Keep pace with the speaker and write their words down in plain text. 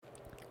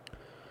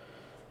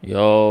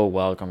Yo,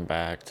 welcome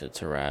back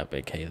to Rap,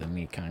 aka the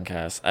Meat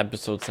Concast,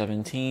 episode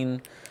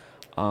 17.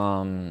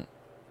 Um,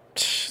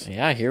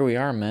 yeah, here we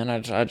are, man. I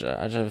just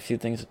have a few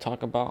things to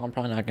talk about. I'm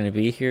probably not going to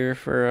be here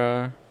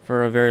for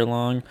a very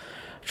long.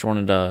 Just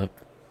wanted to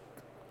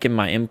give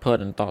my input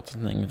and thoughts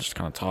and things, just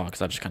kind of talk,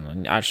 cause I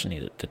just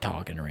needed to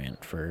talk and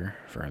rant for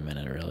a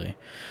minute, really,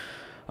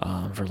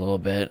 for a little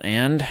bit,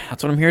 and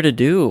that's what I'm here to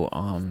do.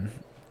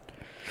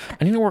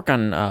 I need to work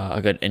on a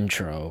good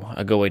intro,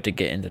 a good way to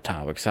get into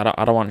topics. I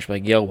don't want to just be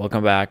like, yo,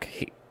 welcome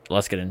back.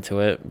 Let's get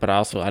into it. But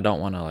also, I don't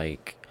want to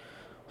like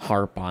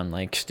harp on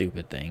like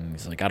stupid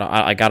things. Like I don't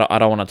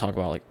want to talk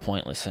about like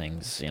pointless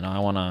things. I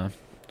want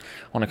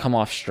to come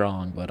off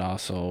strong, but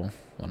also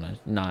want to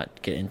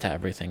not get into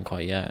everything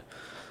quite yet.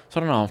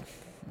 So I don't know.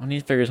 I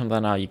need to figure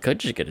something out. You could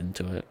just get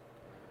into it.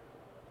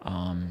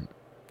 Um,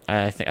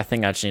 I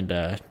think I just need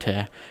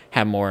to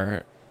have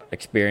more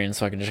experience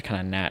so I can just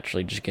kind of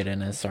naturally just get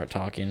in and start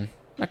talking.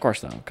 Of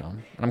course that'll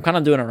come. I'm kind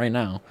of doing it right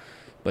now,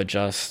 but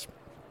I'm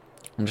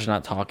just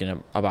not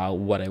talking about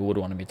what I would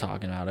want to be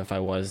talking about if I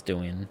was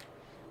doing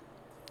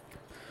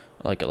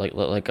like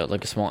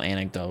a small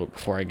anecdote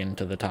before I get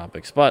into the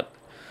topics. But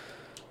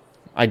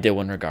I did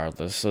one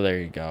regardless, so there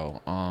you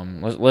go.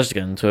 Let's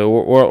get into it.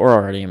 We're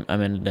already a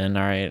minute in.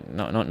 All right,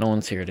 no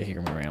one's here to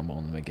hear me ramble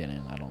in the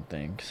beginning. I don't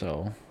think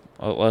so.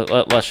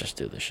 Let's just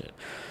do this shit.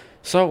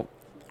 So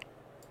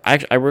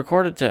I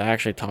recorded to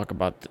actually talk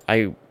about.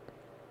 I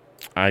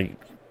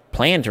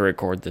planned to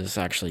record this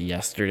actually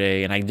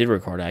yesterday, and I did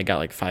record it. I got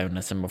like 5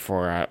 minutes in but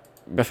 5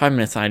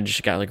 minutes in, I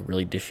just got like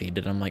really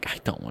defeated. I'm like, I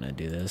don't want to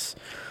do this.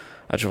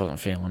 I just wasn't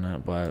feeling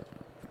it, but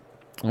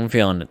I'm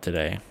feeling it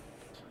today.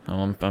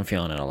 I'm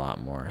feeling it a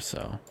lot more,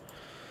 so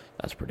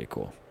that's pretty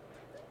cool.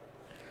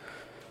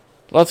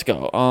 Let's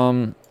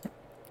go.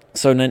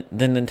 So the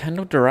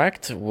Nintendo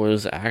Direct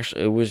was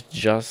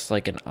just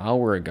like an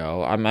hour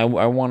ago. I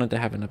wanted to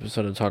have an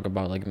episode to talk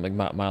about like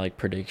my like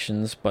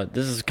predictions, but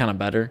this is kind of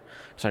better,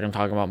 so I can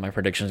talk about my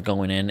predictions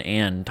going in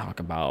and talk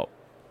about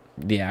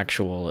the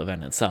actual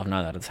event itself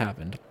now that it's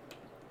happened.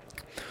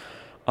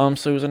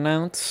 So it was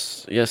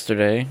announced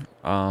yesterday,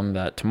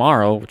 that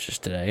tomorrow, which is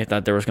today,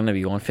 that there was going to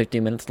be one 50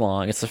 minutes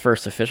long. It's the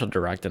first official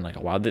direct in like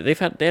a while. They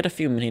had a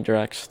few mini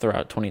directs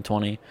throughout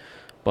 2020,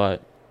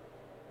 but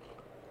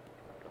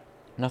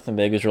nothing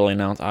big was really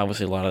announced.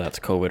 Obviously, a lot of that's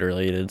COVID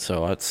related,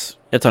 so it's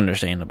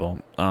understandable.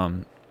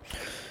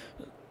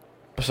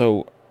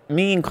 So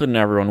me including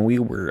everyone, we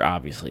were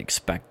obviously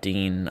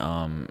expecting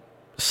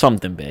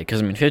something big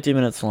because I mean, 50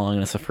 minutes long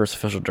and it's the first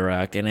official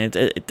direct, and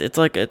it's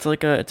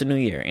a new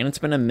year, and it's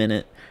been a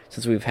minute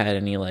since we've had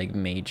any like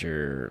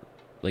major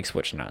like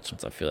Switch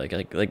announcements. I feel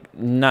like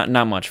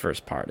not much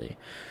first party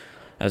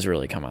has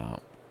really come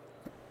out.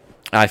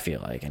 I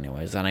feel like,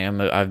 anyways, and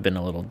I've been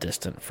a little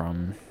distant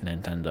from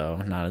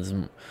Nintendo, not as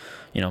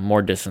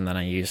more distant than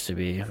I used to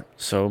be.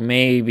 So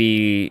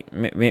maybe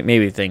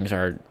things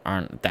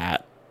aren't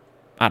that.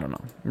 I don't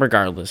know.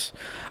 Regardless,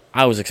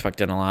 I was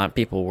expecting a lot.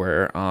 People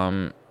were,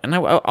 and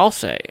I'll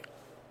say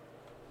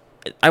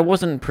I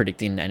wasn't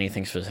predicting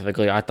anything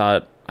specifically. I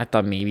thought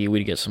maybe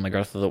we'd get some like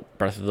Breath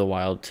of the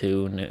Wild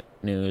 2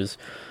 news,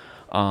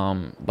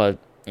 but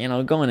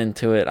going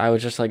into it, I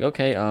was just like,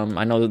 okay,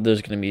 I know that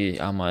there's gonna be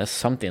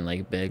something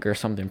like big or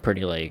something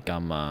pretty like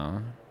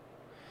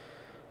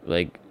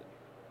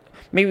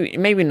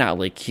maybe not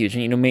like huge,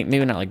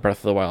 maybe not like Breath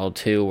of the Wild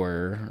 2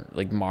 or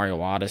like Mario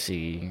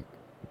Odyssey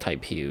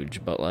type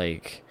huge, but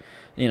like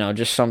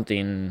just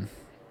something.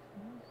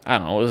 I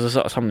don't know, it was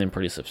something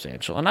pretty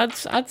substantial, and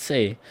I'd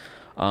say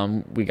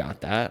we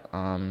got that.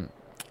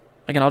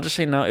 Again, I'll just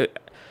say no.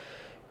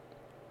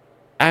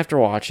 After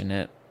watching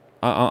it,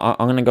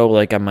 I'm gonna go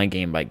like on my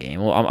game by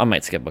game. Well, I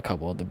might skip a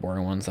couple of the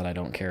boring ones that I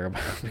don't care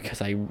about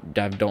because I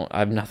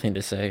have nothing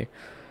to say.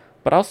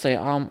 But I'll say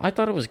I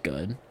thought it was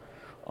good.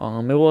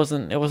 It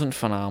wasn't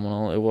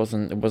phenomenal. It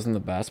wasn't the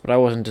best, but I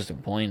wasn't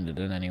disappointed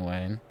in any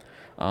way.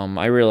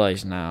 I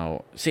realize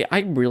now. See,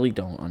 I really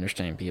don't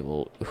understand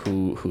people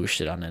who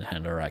shit on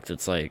Nintendo Direct.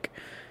 It's like,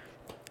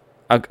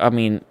 I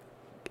mean,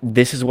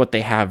 this is what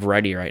they have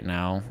ready right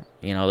now.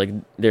 Like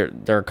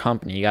they're a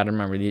company. You got to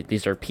remember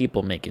these are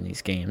people making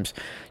these games.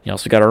 You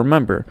also got to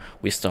remember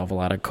we still have a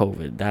lot of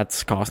COVID.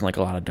 That's causing like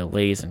a lot of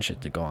delays and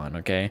shit to go on.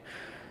 Okay,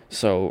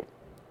 so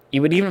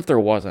even if there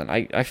wasn't,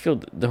 I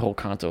feel the whole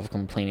concept of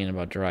complaining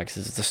about directs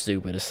is the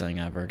stupidest thing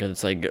ever. Because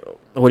it's like,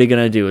 what are you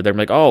gonna do? They're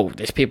like, oh,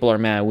 these people are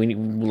mad.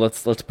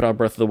 Let's put out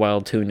Breath of the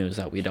Wild 2 news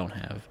that we don't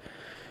have.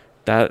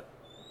 That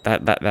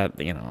that.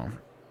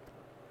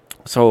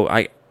 So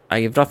I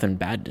have nothing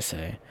bad to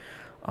say.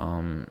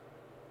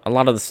 A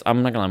lot of this,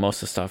 I'm not gonna lie, most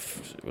of the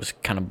stuff was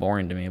kind of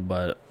boring to me,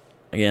 but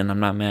again, I'm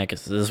not mad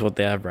because this is what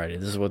they have ready.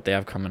 This is what they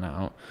have coming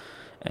out,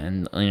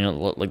 and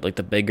like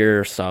the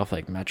bigger stuff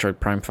like Metroid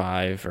Prime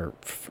 5 or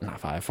not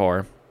 5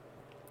 4,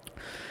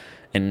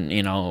 and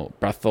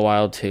Breath of the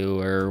Wild 2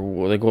 or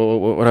like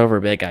whatever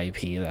big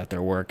IP that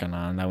they're working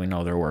on that we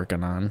know they're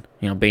working on.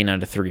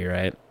 Bayonetta 3,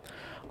 right?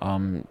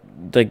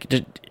 Like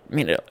just, I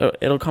mean,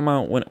 it'll come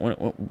out when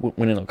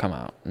it'll come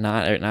out.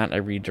 Not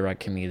a redirect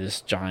can be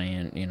this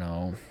giant,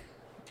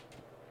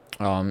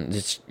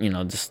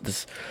 Just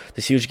this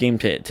huge game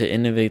to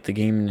innovate the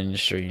gaming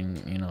industry,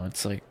 and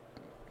it's like,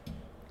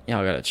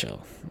 y'all gotta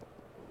chill.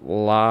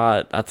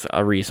 That's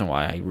a reason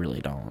why I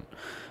really don't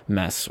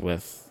mess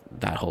with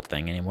that whole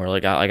thing anymore.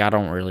 I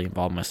don't really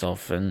involve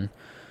myself in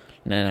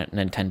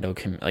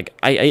Nintendo.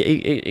 I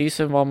used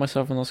to involve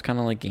myself in those kind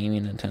of like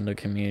gaming Nintendo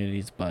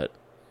communities, but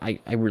I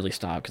really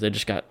stopped because I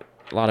just got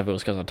a lot of it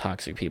was because of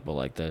toxic people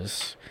like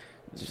this.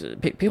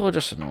 People are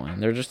just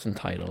annoying. They're just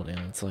entitled, and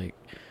it's like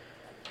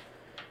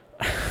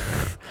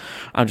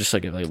I'm just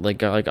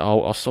like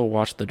I'll still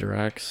watch the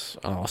directs.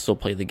 I'll still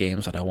play the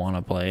games that I want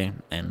to play,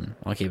 and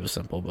I'll keep it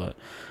simple. But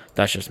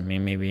that's just me.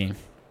 Maybe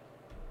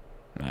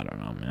I don't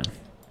know, man.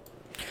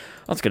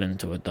 Let's get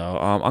into it though.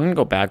 I'm gonna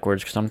go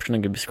backwards because I'm just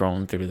gonna be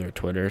scrolling through their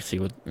Twitter, see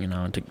what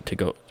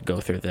to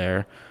go through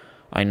there.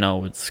 I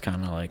know it's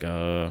kind of like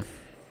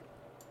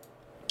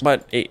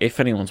but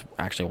if anyone's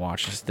actually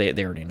watched this, they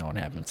already know what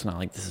happened. It's not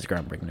like this is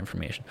groundbreaking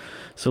information.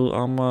 So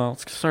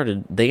let's get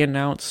started. They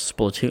announced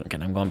Splatoon.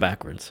 Again, I'm going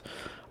backwards.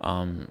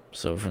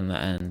 So from the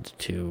end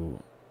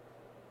to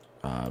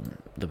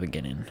the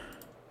beginning.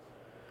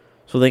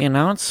 So they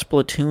announced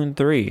Splatoon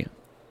 3.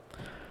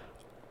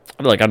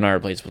 Like, I've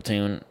never played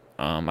Splatoon.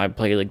 I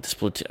played like the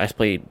Splatoon. I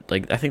played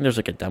like I think there's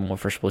like a demo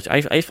for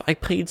Splatoon. I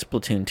played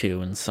Splatoon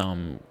 2 in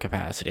some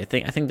capacity. I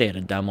think they had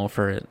a demo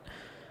for it,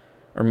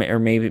 or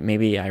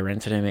maybe I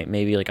rented it.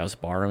 Maybe like I was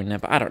borrowing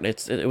it, but I don't.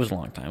 It was a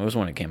long time. It was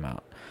when it came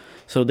out.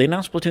 So they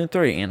announced Splatoon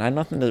 3, and I have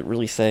nothing to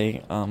really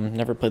say.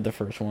 Never played the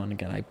first one.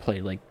 Again, I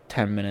played like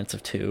 10 minutes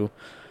of 2.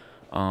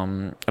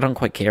 I don't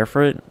quite care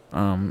for it.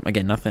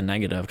 Again, nothing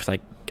negative because I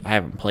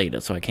haven't played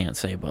it, so I can't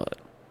say. But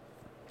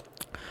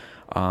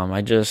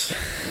I just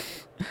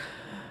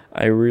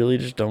I really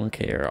just don't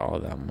care all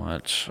that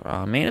much.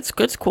 Man, it's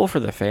good. It's cool for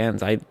the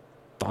fans. I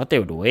thought they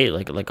would wait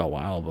like a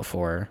while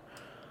before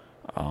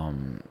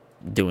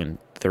doing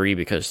 3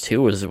 because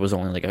 2 was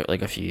only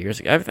like a few years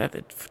ago.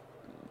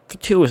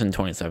 2 was in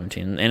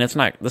 2017, and it's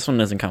not. This one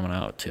isn't coming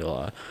out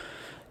till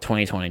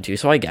 2022.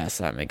 So I guess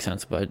that makes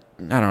sense. But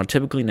I don't know.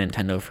 Typically,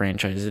 Nintendo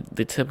franchises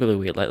they typically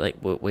wait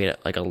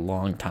like a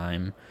long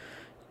time.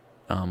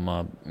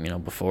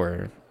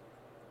 Before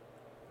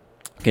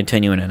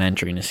continuing and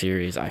entering a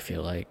series, I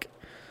feel like.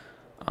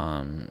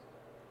 But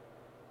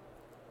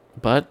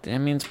I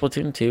mean,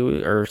 Splatoon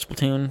 2 or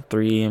Splatoon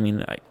 3. I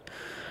mean, I'd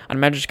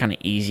imagine it's kind of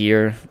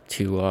easier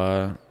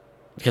to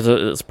because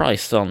it's probably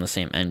still on the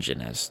same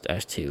engine as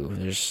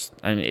 2.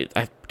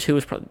 2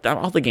 is probably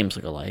all the games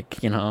look alike,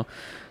 so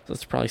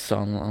it's probably still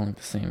on like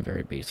the same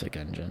very basic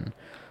engine.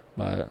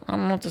 But I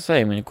don't know what to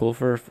say. I mean, cool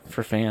for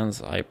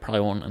fans. I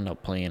probably won't end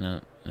up playing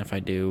it. If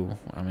I do,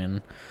 I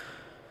mean,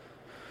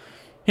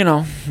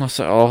 I'll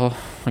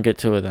get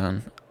to it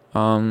then.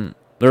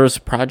 There was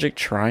Project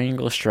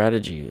Triangle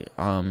Strategy,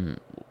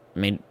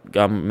 made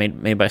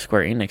by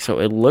Square Enix. So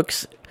it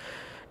looks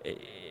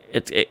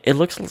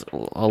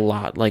a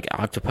lot like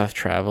Octopath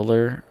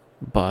Traveler,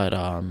 but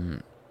I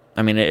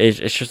mean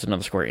it's just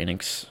another Square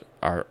Enix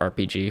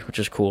RPG, which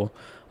is cool.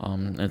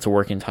 It's a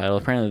working title.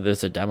 Apparently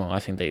there's a demo. I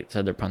think they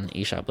said they're putting the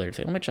eShop later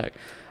today. Let me check.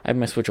 I have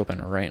my Switch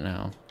open right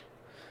now.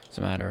 As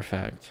a matter of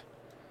fact,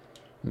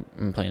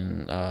 I'm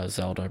playing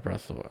Zelda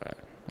Breath of the Wild.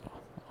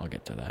 I'll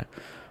get to that.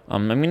 I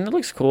mean, it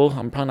looks cool.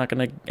 I'm probably not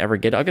gonna ever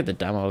get it. I'll get the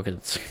demo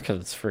because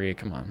it's free.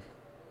 Come on.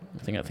 I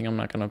think I'm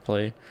not gonna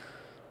play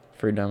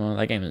free demo.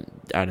 That game,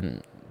 I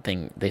didn't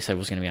think they said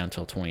was gonna be out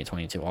until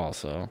 2022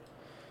 also.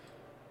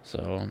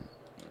 So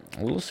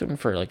a little soon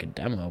for like a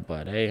demo,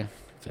 but hey,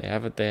 if they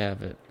have it, they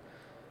have it.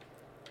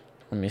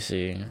 Let me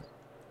see.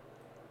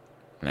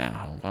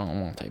 Nah, I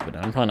won't type it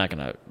down. I'm probably not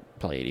gonna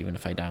play it even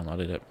if I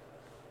downloaded it.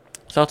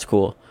 So that's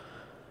cool.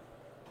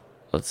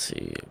 Let's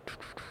see.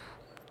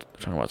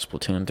 Trying to watch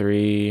Splatoon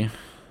 3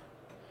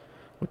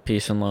 with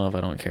peace and love.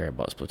 I don't care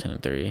about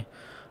Splatoon 3.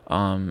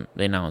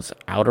 They announced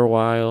Outer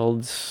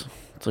Wilds.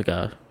 It's like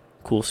a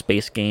cool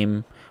space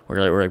game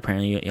where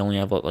apparently you only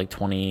have like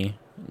 20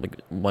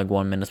 like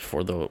 1 minute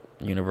before the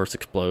universe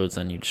explodes,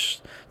 and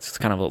it's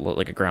kind of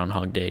like a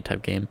Groundhog Day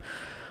type game.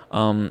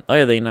 Oh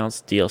yeah, they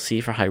announced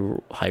DLC for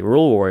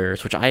Hyrule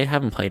Warriors, which I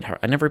haven't played.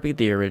 I never beat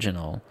the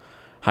original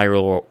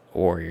Hyrule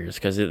Warriors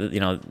because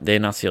they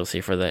announced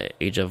DLC for the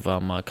Age of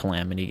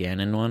Calamity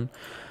Ganon one,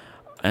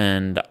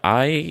 and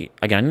I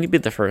need to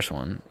beat the first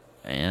one,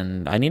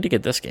 and I need to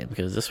get this game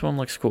because this one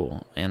looks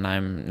cool. And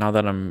now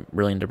that I'm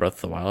really into Breath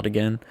of the Wild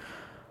again,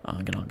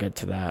 I'll get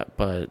to that.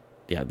 But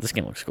yeah, this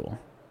game looks cool.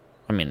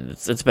 I mean,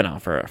 it's been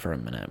out for a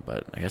minute,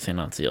 but I guess they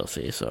announced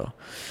DLC. So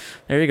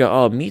there you go.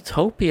 Oh,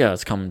 Miitopia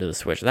is coming to the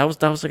Switch. That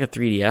was like a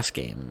 3DS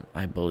game,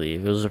 I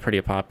believe. It was a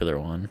pretty popular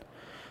one,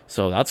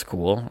 so that's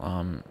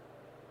cool.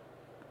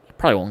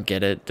 Probably won't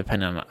get it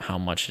depending on how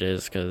much it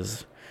is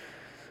because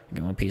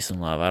peace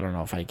and love. I don't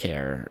know if I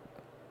care.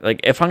 Like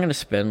if I'm gonna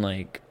spend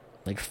like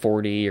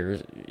 40 or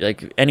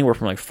like anywhere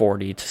from like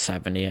 40 to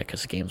 70,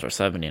 because games are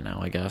 70 now,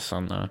 I guess,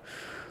 on the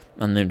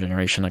on the new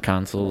generation of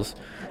consoles.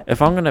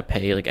 If I'm gonna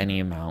pay like any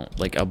amount,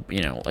 like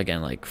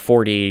again like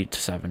 40 to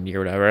 70 or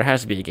whatever, it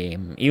has to be a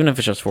game, even if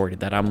it's just 40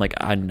 that I'm like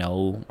I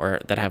know or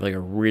that I have like a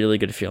really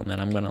good feeling that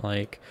I'm gonna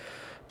like.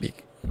 Be,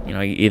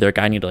 either like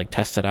I need to like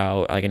test it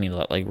out, like I need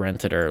to like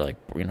rent it or like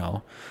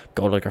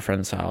go to like a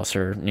friend's house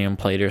or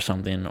play it or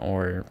something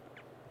or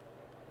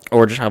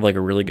just have like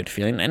a really good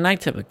feeling. And I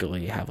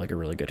typically have like a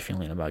really good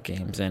feeling about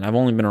games, and I've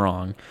only been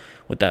wrong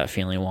with that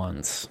feeling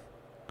once.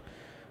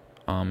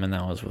 And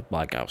that was with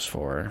Black Ops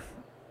 4.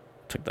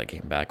 Took that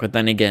game back, but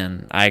then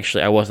again,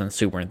 I wasn't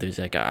super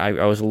enthusiastic.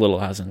 I was a little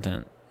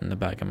hesitant in the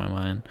back of my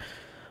mind.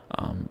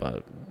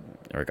 But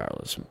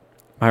regardless,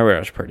 my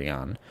radar is pretty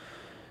on.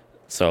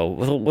 So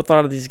with a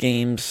lot of these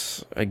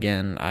games,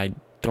 again, I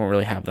don't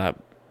really have that.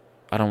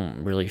 I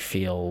don't really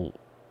feel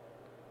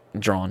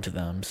drawn to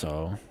them.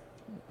 So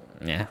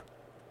yeah,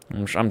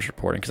 I'm just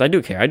reporting because I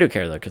do care. I do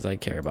care though because I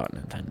care about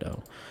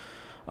Nintendo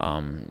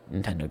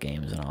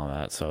games and all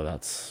that. So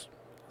that's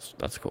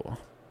cool.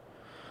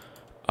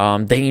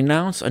 They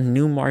announced a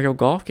new Mario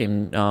Golf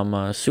game,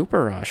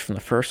 Super Rush, from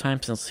the first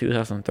time since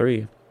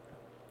 2003.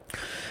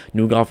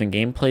 New golfing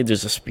gameplay.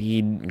 There's a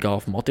speed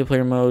golf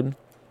multiplayer mode.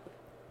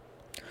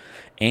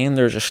 And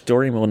there's a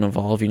story mode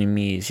involving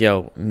Mii's.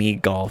 Yo,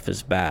 Mii Golf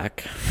is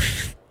back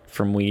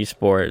from Wii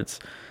Sports.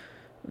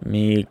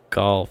 Mii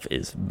Golf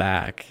is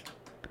back.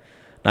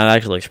 Now, that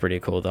actually looks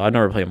pretty cool, though. I've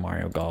never played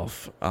Mario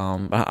Golf.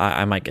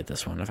 I might get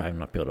this one if I'm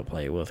not able to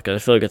play it with,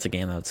 because I feel like it's a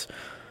game that's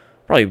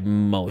probably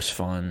most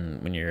fun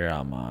when you're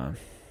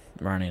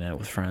running it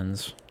with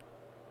friends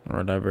or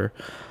whatever.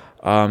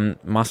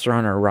 Monster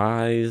Hunter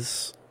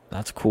Rise,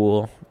 that's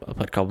cool. I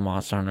played a couple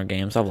Monster Hunter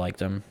games. I've liked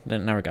them.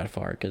 Never got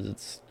far because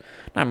it's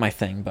not my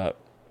thing, but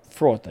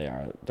for what they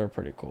are, they're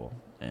pretty cool,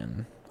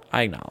 and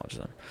I acknowledge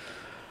them.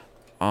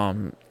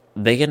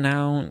 They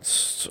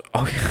announced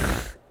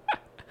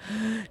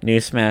new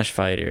Smash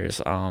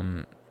Fighters.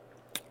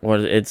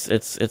 It's the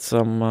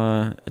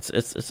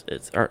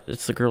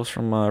girls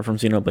from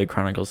Xenoblade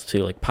Chronicles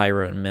 2, like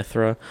Pyra and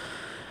Mithra.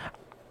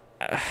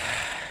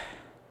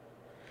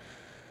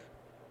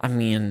 I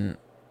mean,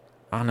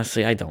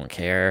 honestly, I don't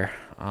care.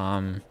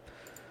 I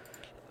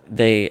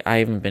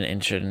haven't been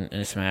interested in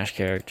a Smash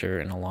character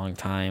in a long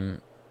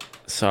time,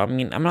 so I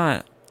mean,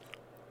 I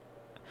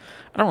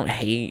don't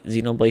hate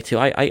Xenoblade 2.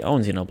 I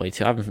own Xenoblade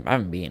 2. I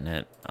haven't beaten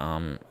it.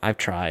 I've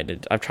tried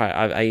it.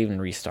 I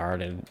even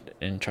restarted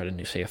and tried a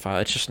new save file.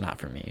 It's just not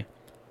for me.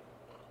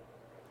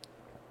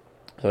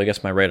 So I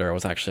guess my radar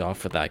was actually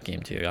off with that game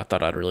too. I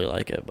thought I'd really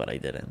like it, but I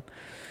didn't.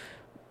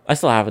 I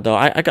still have it though.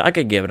 I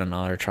could give it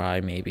another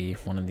try maybe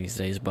one of these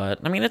days. But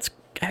I mean, it's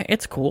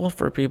cool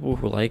for people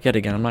who like it.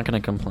 Again, I'm not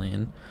gonna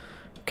complain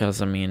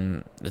because I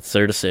mean it's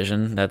their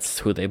decision. That's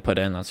who they put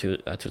in. That's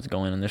who's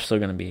going, and they're still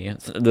gonna be.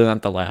 They're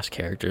not the last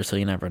character, so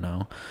you never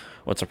know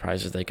what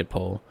surprises they could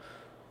pull.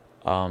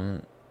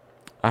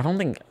 I don't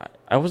think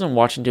I wasn't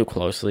watching too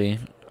closely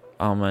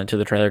to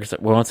the trailer because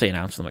once they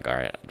announced them, like, all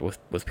right,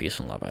 with peace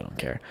and love, I don't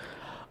care.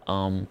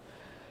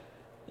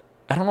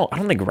 I don't know. I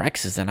don't think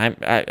Rex is in.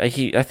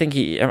 I think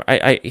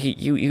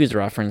he was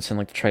referenced in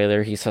like the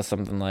trailer. He says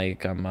something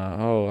like,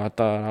 oh, I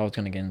thought I was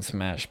gonna get in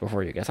Smash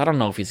before you guys. I don't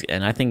know if he's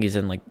in. I think he's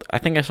in like. I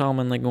think I saw him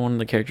in like one of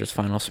the characters'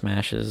 final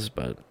Smashes,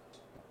 but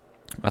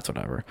that's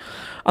whatever.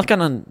 I was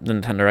kind of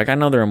Nintendo. Like I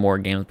know there are more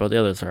games, but the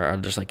others are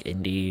just like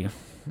indie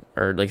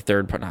or like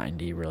not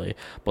indie really,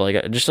 but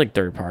like just like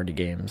third party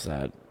games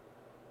that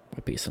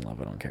with peace and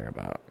love I don't care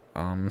about.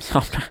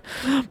 So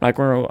I'm not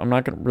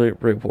gonna really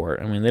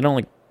report. I mean, they don't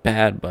like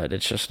bad, but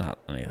it's just not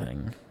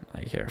anything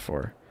I care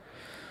for.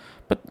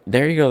 But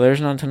there you go.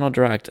 There's Nintendo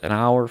Direct, an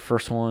hour.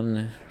 First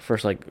non-mini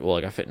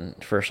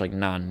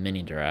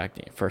Direct.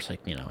 First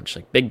just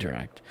like big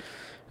Direct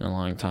in a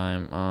long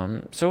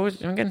time. So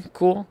it's again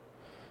cool.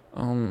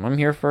 I'm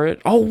here for it.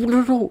 Oh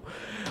no,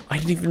 I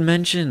didn't even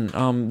mention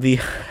the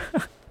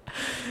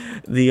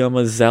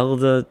the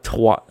Zelda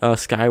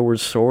Skyward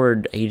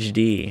Sword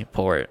HD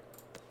port.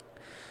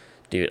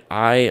 Dude,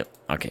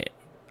 okay.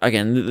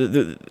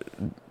 Again,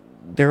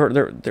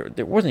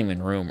 there wasn't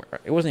even rumor.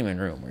 It wasn't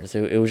even rumors.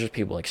 It was just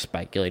people like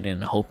speculating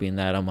and hoping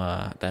that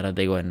that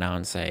they would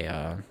announce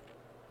either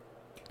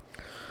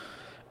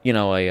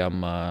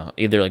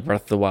like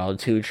Breath of the Wild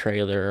 2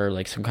 trailer or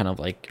like some kind of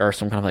like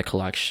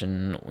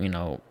collection.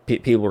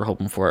 People were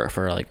hoping for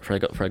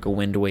a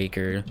Wind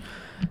Waker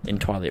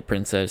and Twilight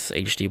Princess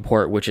HD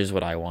port, which is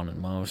what I wanted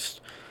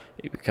most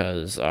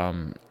because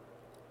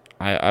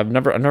I've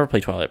never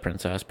played Twilight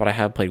Princess, but I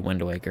have played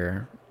Wind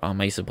Waker.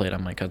 I used to play it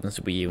on my cousin's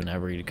Wii U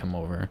whenever he'd come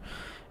over,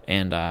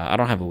 and I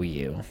don't have a Wii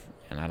U,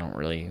 and I'm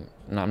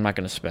not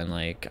gonna spend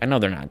like I know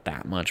they're not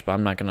that much, but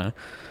I'm not gonna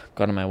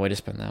go out of my way to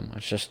spend that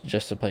much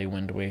just to play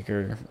Wind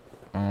Waker,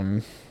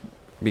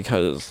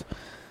 because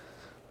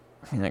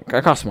it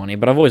costs money.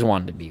 But I've always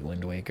wanted to beat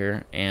Wind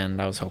Waker, and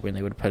I was hoping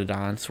they would put it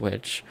on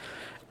Switch.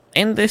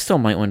 And they still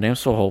might one day. I'm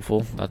still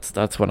hopeful.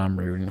 That's what I'm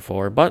rooting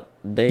for. But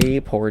they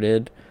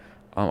ported.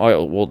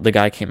 The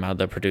guy came out,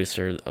 the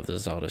producer of the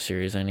Zelda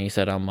series, and he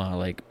said, I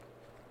know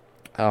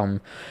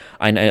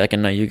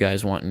you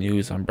guys want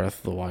news on Breath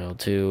of the Wild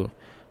 2.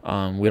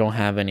 We don't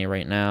have any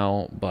right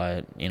now,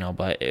 but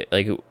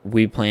like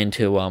we plan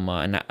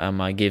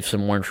to give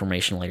some more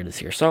information later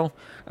this year. So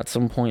at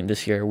some point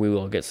this year, we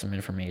will get some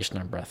information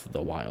on Breath of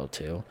the Wild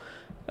too.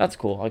 That's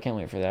cool. I can't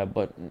wait for that.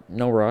 But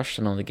no rush.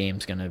 I know the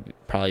game's gonna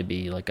probably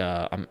be like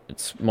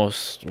it's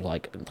most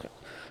like,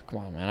 come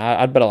on, man.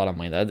 I'd bet a lot of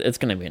money that it's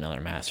gonna be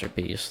another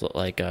masterpiece,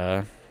 like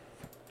the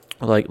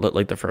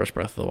first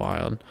Breath of the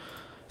Wild.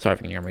 Sorry if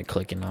you can hear me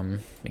clicking.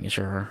 I'm making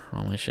sure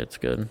all my shit's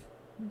good.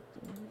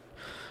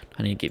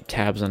 I need to keep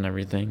tabs on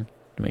everything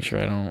to make sure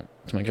I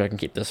can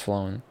keep this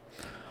flowing.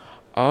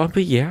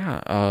 But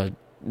yeah,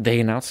 they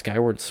announced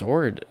Skyward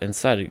Sword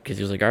instead because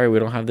he was like, all right, we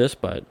don't have this,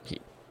 but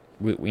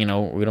we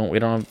don't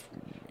have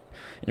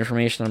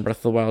information on Breath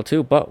of the Wild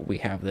 2, but we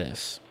have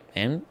this.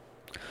 And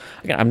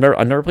again,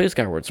 I've never played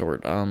Skyward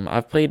Sword.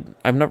 I've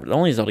never the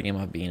only Zelda game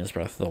I've beaten is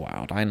Breath of the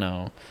Wild. I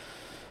know,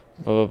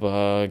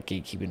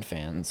 gatekeeping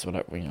fans,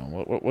 whatever,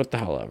 what the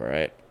hell ever,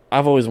 right?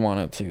 I've always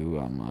wanted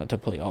to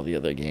play all the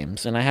other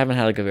games, and I haven't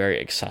had like a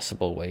very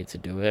accessible way to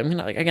do it. I mean,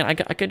 like again, I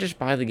could just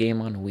buy the game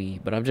on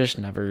Wii, but I've just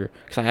never,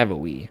 because I have a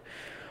Wii,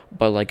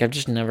 but like I've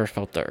just never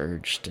felt the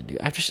urge to do.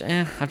 I've just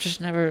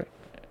never.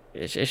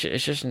 It's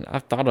just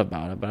I've thought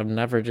about it, but I've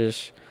never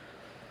just.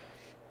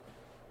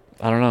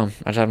 I don't know.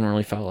 I just haven't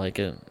really felt like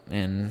it.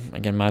 And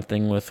again, my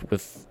thing with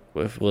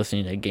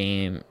listening to a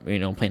game,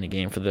 playing a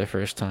game for the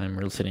first time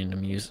or listening to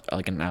music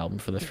like an album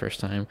for the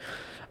first time,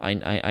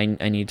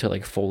 I need to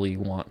like fully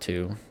want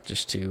to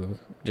just so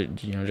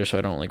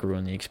I don't like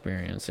ruin the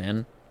experience.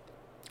 And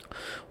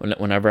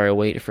whenever I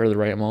wait for the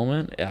right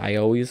moment, I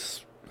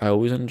always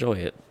enjoy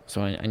it.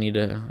 So I need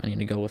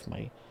to go with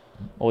my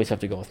always have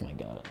to go with my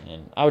gut,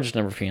 and I was just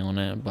never feeling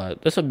it.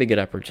 But this would be a good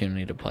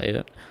opportunity to play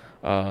it.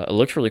 It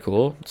looks really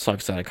cool. It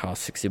sucks that it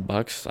costs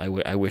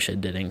 $60. I wish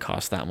it didn't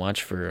cost that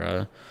much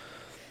for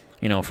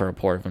a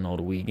port of an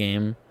old Wii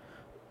game.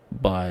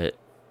 But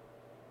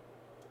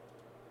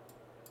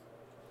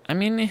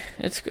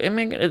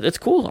it's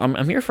cool.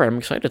 I'm here for it. I'm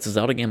excited. It's a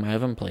Zelda game I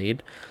haven't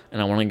played,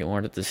 and I want to get more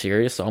into the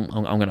series. So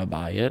I'm gonna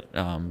buy it.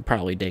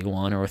 Probably day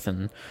one or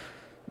within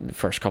the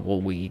first couple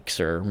of weeks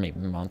or maybe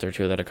a month or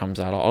two that it comes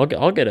out.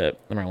 I'll get it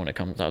around when it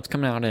comes out. It's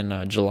coming out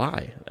in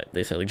July.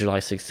 They said like July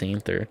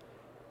 16th or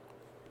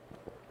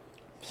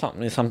some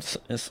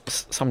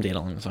date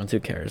along those lines. Who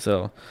cares?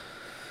 So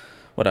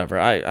whatever.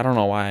 I don't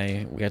know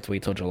why we have to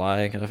wait till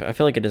July. 'Cause I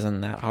feel like it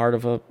isn't that hard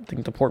of a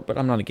thing to port. But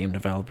I'm not a game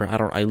developer.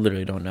 I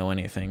literally don't know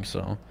anything.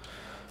 So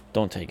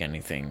don't take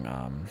anything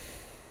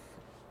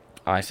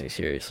I say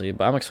seriously.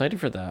 But I'm excited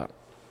for that.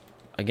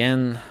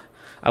 Again,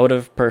 I would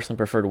have personally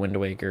preferred Wind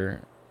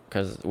Waker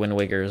because Wind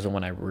Waker is the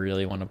one I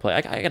really want to play.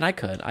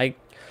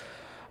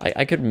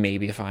 I could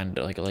maybe find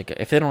like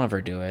if they don't ever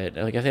do it,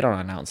 like if they don't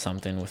announce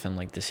something within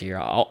like this year,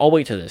 I'll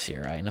wait till this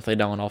year, right? And if they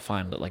don't, I'll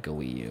find like a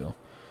Wii U.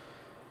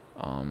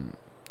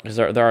 Because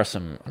there are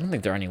some. I don't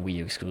think there are any Wii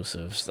U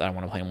exclusives that I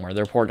want to play more.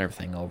 They're porting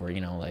everything over.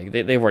 Like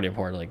they've already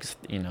ported like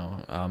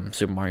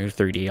Super Mario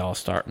 3D All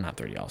Star, not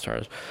 3D All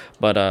Stars,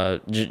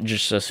 but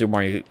just Super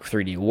Mario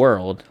 3D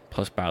World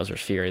plus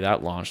Bowser's Fury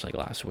that launched like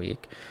last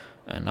week,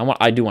 and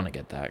I do want to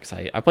get that because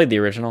I played the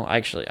original.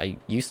 I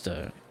used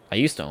to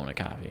own a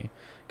copy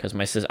because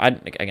my sister.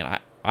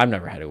 I've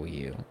never had a Wii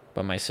U,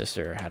 but my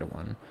sister had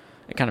one.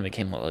 It kind of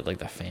became like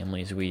the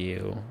family's Wii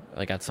U,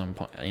 like at some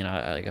point,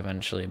 like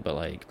eventually, but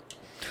like.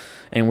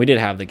 And we did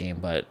have the game,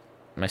 but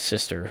my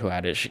sister who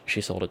had it, she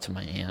sold it to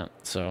my aunt,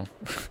 so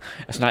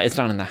it's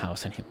not in the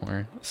house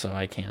anymore. So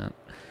I can't.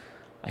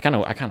 I kind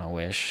of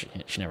wish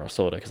she never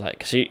sold it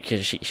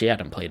because she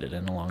hadn't played it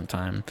in a long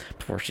time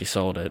before she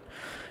sold it,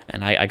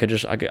 and I could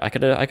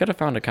have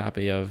found a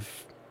copy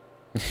of,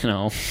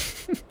 of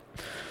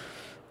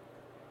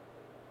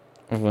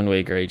Wind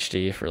Waker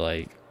HD for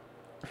like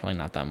probably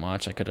not that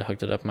much. I could have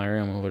hooked it up in my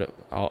room and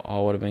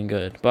all would have been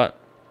good, but.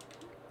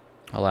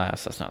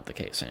 Alas, that's not the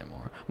case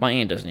anymore. My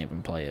aunt doesn't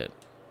even play it,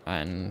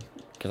 and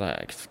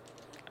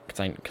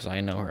because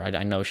I know her,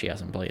 I know she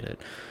hasn't played it,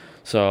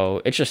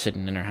 so it's just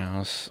sitting in her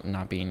house,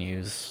 not being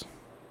used.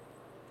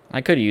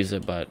 I could use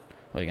it, but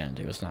what are you gonna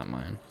do? It's not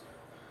mine.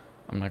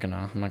 I'm not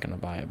gonna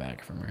buy it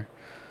back from her.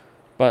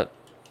 But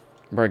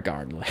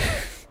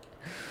regardless,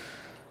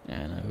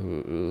 and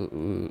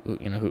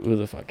who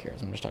the fuck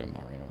cares? I'm just talking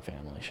about random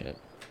family shit.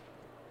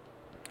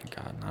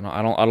 God,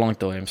 I don't like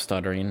the way I'm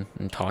stuttering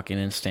and talking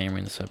and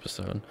stammering this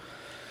episode.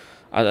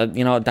 That's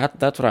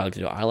what I like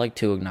to do. I like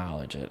to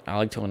acknowledge it. I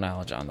like to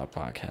acknowledge it on the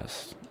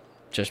podcast,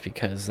 just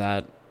because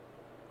that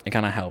it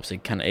kind of helps.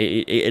 It kind of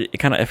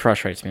it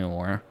frustrates me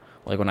more,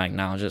 like when I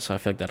acknowledge it. So I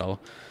feel like that'll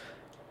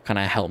kind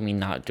of help me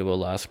not do it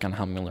less. Kind of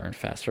help me learn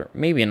faster.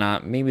 Maybe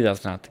not. Maybe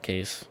that's not the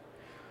case.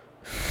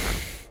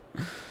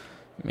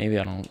 Maybe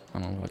I don't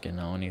fucking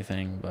know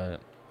anything,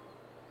 but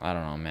I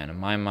don't know, man. In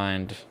my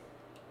mind.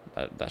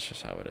 That's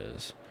just how it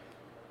is.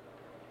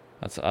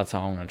 That's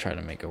how I'm gonna try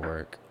to make it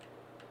work.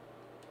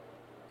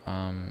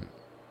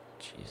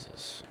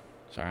 Jesus.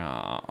 Sorry,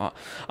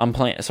 I'm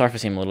playing. Sorry if I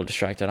seem a little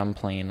distracted. I'm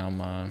playing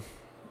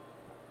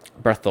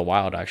Breath of the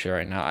Wild actually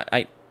right now.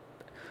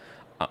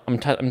 I'm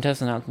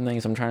testing out some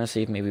things. I'm trying to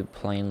see if maybe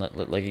playing like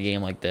a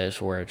game like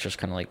this where it's just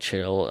kind of like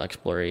chill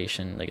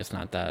exploration, like it's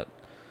not that,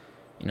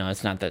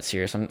 it's not that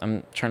serious.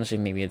 I'm trying to see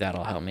if maybe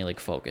that'll help me like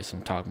focus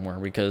and talk more,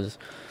 because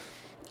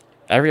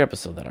every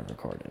episode that I've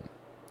recorded,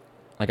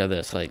 like of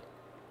this, like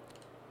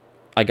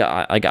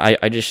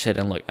I just sit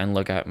and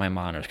look at my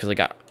monitors,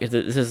 because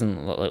this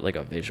isn't like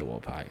a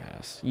visual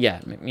podcast. Yeah,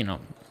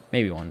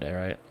 maybe one day,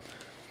 right?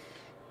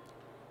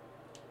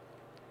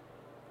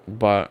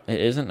 But it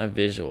isn't a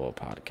visual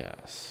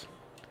podcast.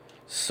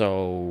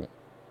 So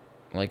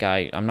like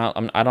I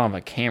don't have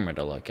a camera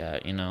to look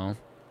at, and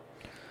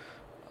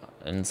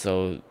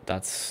so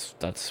that's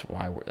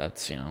why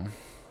that's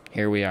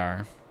here we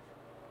are,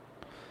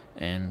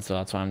 and so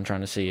that's why I'm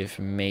trying to see if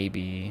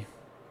maybe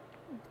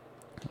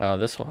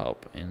this will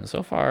help. And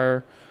so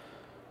far,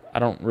 I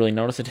don't really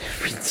notice a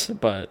difference,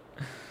 but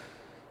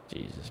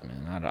Jesus,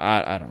 man,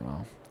 I don't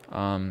know.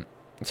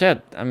 So yeah,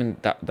 I mean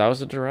that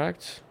was a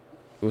direct.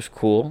 It was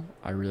cool.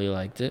 I really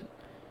liked it.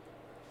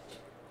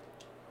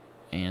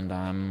 And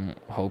I'm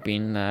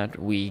hoping that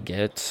we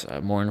get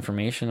more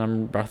information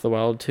on Breath of the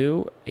Wild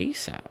 2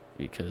 ASAP,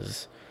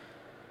 because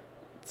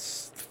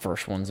the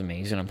first one's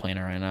amazing. I'm playing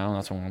it right now.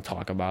 That's what I'm going to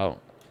talk about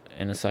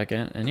in a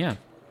second. And yeah.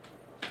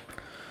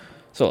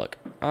 So look,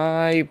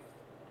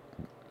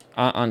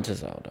 onto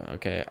Zelda.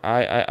 Okay,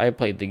 I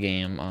played the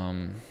game.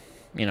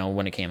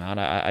 When it came out,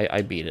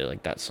 I beat it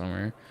like that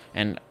summer,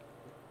 and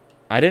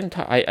I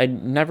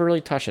never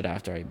really touched it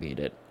after I beat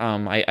it.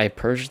 I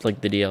purged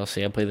like the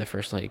DLC. I played the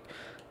first like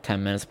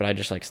 10 minutes, but I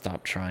just like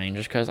stopped trying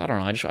just because I don't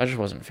know. I just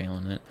wasn't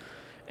feeling it.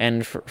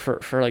 And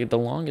for like the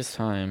longest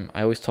time,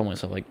 I always told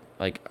myself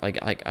I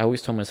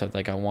always told myself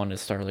like I wanted to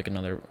start like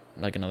another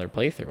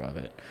playthrough of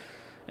it,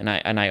 and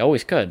I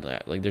always could.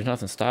 Like there's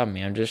nothing stopping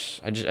me. I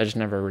just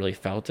never really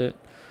felt it.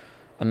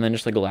 And then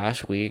just like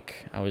last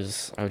week, I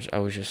was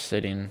just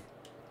sitting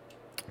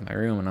in my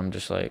room, and I'm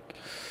just like,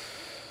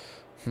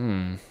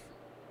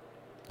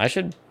 I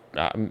should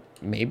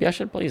maybe I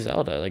should play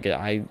Zelda. Like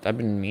I've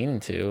been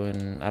meaning to,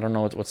 and I don't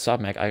know what's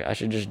stopping me. I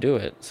should just do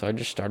it. So I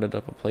just started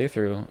up a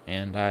playthrough,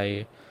 and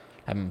I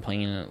have been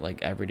playing it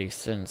like every day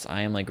since.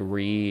 I am like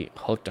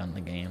hooked on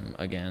the game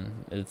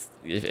again.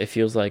 It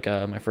feels like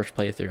my first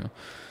playthrough. And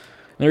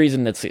the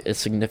reason it's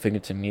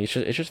significant to me, it's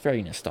just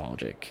very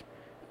nostalgic.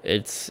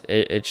 It's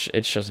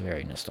just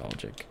very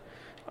nostalgic.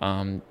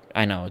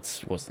 I know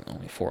it wasn't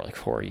only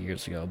 4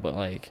 years ago, but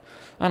like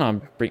I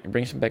don't know,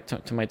 brings me back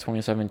to my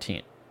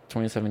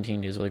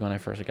 2017 days, like when I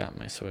first got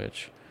my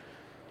Switch,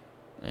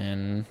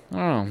 and I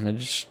don't know, it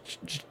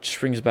just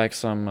brings back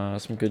some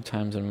good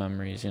times and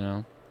memories.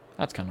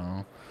 That's kind of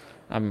all.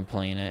 I've been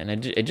playing it,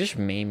 and it just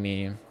made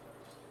me.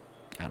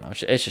 I don't know.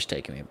 It's just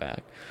taking me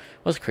back.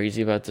 What's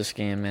crazy about this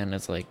game, man?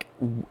 It's like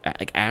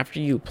after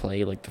you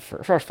play like the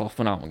first of all,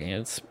 phenomenal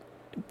game.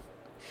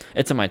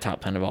 It's in my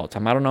top 10 of all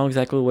time. I don't know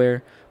exactly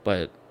where,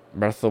 but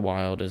Breath of the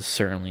Wild is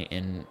certainly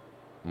in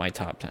my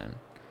top 10,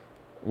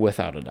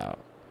 without a doubt.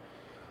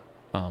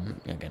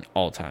 Again,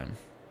 all time.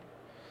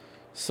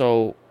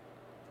 So,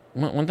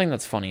 one thing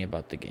that's funny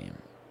about the game,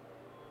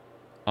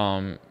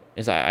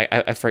 is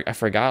I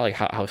forgot like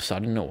how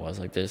sudden it was.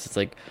 Like this, it's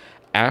like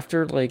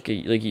after like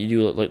you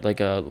do like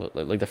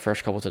the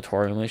first couple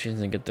tutorial missions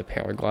and get the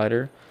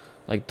paraglider,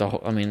 like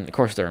I mean, of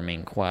course there are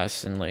main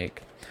quests, and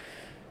like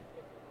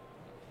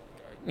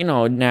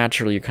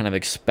naturally you're kind of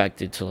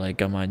expected to like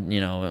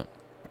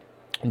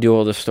do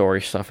all the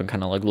story stuff and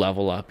kind of like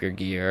level up your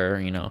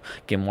gear,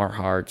 get more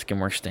hearts, get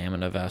more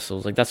stamina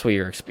vessels. Like that's what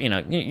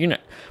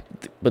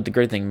but the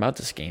great thing about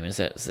this game is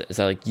that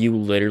like you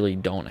literally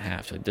don't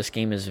have to. Like, this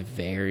game is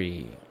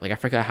very like I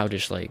forgot how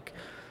just like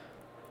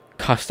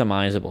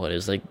customizable it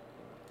is. Like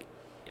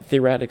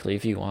theoretically,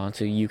 if you want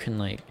to, you can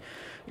like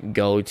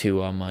go to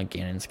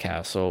Ganon's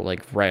castle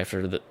like right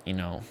after the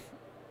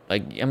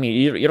like I mean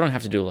you don't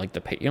have to do like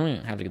you don't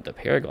even have to get the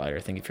paraglider.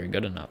 I think if you're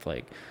good enough,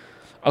 like.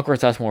 Of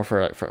course, that's more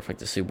for like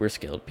the super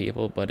skilled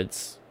people, but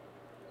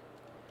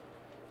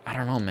I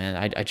don't know,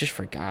 man. I just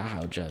forgot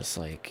how just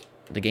like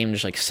the game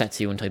just like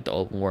sets you into like the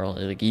open world.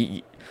 Like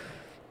you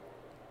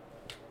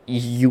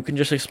can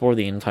just explore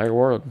the entire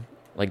world,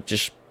 like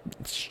it's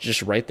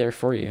just right there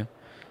for you,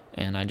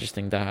 and I just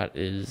think that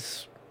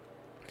is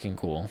fucking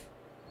cool,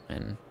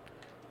 and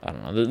I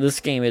don't know.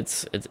 This game,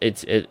 it's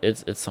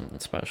something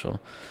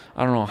special.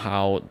 I don't know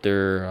how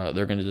they're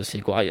gonna do the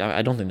sequel.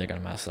 I don't think they're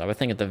gonna mess it up. I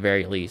think at the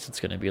very least it's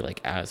gonna be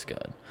like as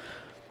good.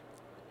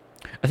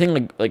 I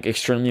think like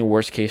extremely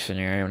worst case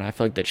scenario, and I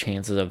feel like the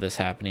chances of this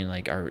happening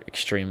like are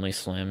extremely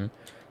slim,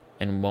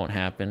 and won't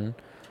happen.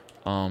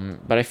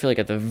 But I feel like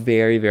at the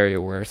very very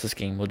worst, this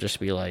game will just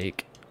be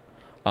like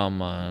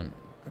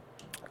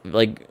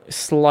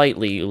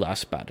slightly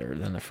less better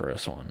than the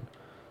first one.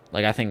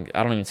 Like I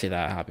don't even see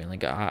that happening.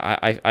 Like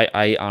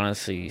I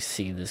honestly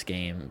see this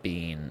game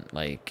being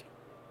like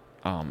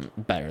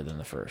better than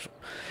the first one.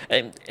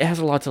 It has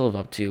a lot to live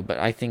up to, but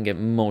I think it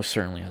most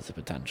certainly has the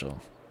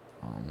potential.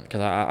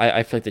 Because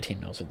I feel like the team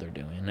knows what they're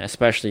doing,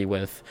 especially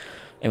with,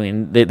 I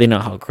mean they know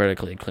how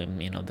critically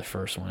acclaimed the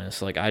first one is.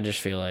 So like I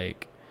feel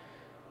like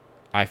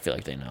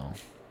they know.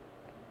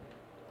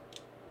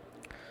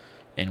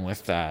 And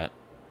with that,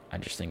 I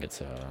just think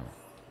it's a.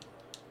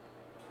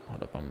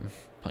 Hold up, I'm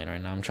playing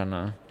right now. I'm trying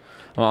to.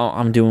 Well,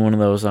 I'm doing one of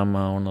those. One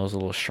of those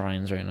little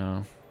shrines right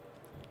now.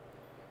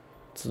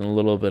 It's a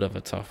little bit of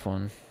a tough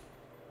one.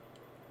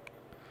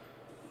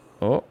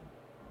 Oh.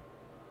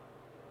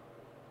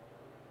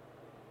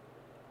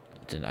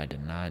 I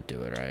did not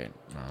do it right.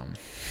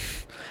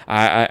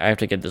 I have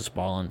to get this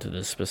ball into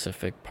this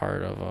specific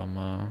part of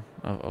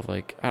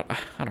like I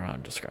don't know how to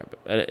describe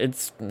it.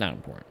 It's not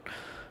important.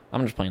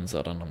 I'm just playing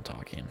Zelda and I'm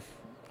talking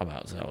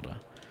about Zelda.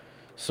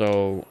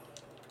 So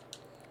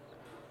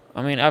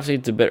I mean, obviously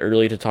it's a bit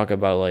early to talk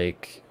about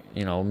like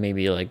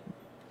maybe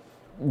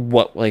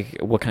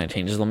what kind of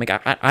changes they'll make.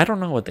 I don't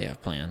know what they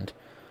have planned.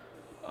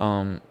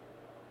 Um,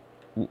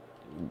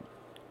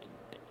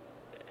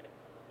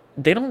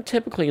 they don't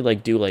typically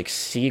do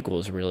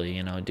sequels,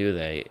 really, do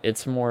they?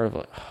 It's more of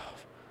a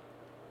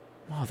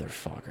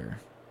motherfucker.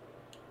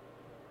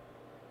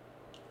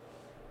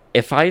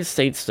 If I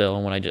stayed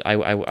still when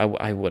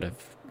I would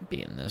have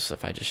beaten this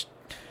if I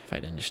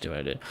didn't just do what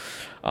I did.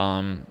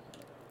 Um,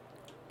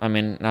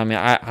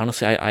 I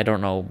honestly I don't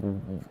know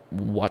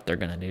what they're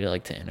gonna do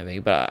to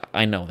innovate, but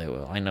I know they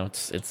will. I know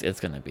it's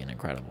gonna be an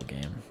incredible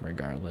game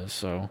regardless.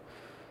 So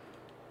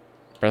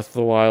Breath of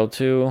the Wild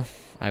 2,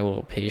 I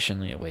will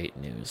patiently await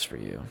news for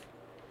you.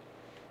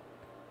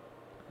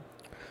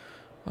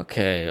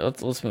 Okay,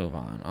 let's move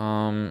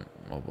on.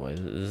 Oh boy,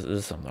 this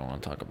is something I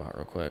want to talk about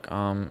real quick.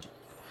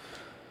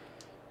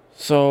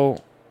 So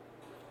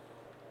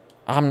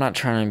I'm not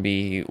trying to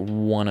be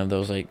one of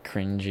those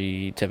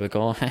cringy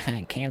typical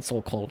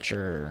cancel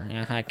culture.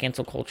 Yeah,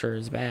 cancel culture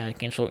is bad.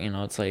 Cancel,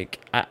 it's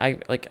I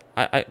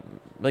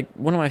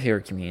one of my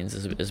favorite comedians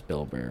is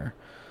Bill Burr,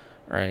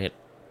 right?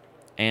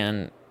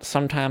 And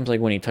sometimes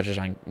when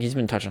he's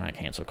been touching on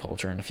cancel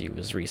culture in a few of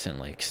his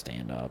recent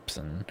stand-ups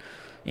and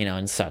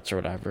in sets or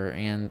whatever.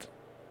 And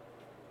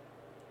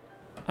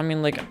I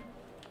mean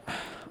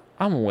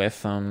I'm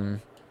with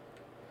him,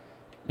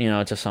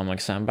 to some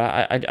extent,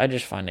 but I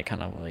just find it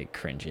kind of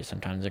cringy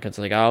sometimes because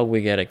oh,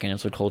 we get it,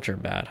 cancel culture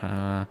bad,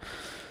 huh?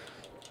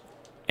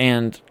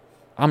 And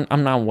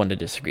I'm not one to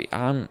disagree.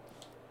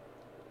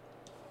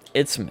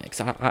 It's mixed.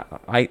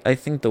 I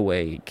think the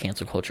way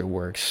cancel culture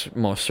works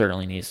most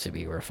certainly needs to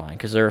be refined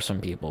because there are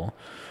some people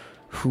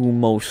who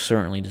most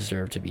certainly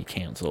deserve to be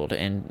canceled,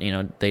 and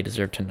they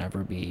deserve to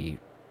never be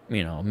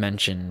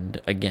mentioned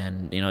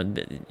again.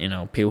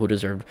 People who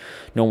deserve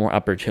no more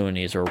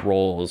opportunities or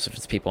roles if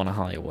it's people in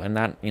Hollywood, and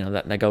that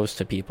that goes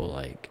to people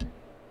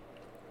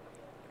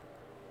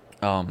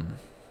um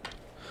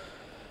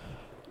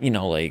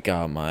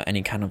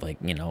any kind of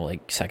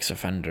sex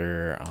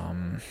offender,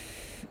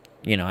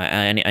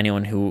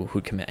 anyone who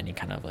commit any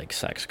kind of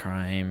sex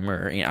crime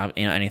or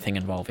anything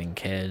involving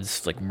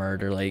kids,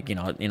 murder, I'm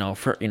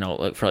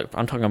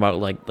talking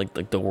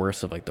about the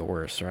worst of the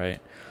worst, right?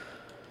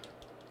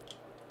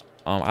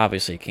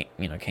 Obviously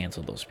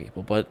cancel those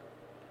people, but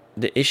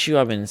the issue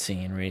I've been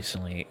seeing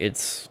recently,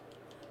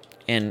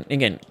 and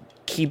again,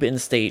 keep it in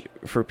state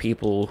for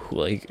people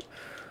who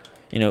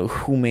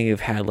who may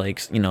have had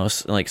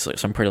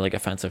some pretty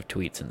offensive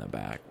tweets in the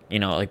back,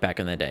 back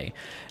in the day,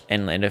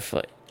 and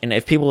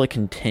if people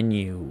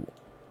continue,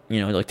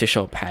 to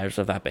show patterns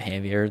of that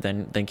behavior,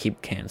 then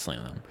keep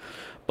canceling them.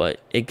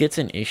 But it gets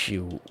an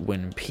issue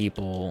when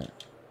people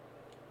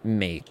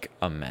make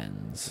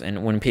amends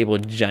and when people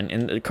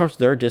and of course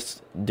there are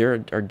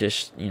very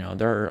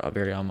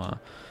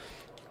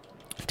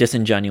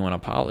disingenuous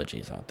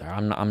apologies out there.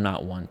 I'm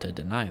not one to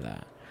deny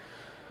that,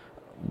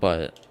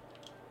 but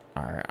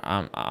all right,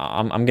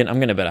 I'm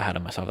gonna bet ahead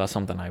of myself. That's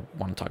something I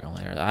want to talk on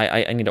later.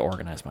 I need to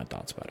organize my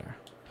thoughts better.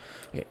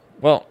 Okay,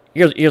 well,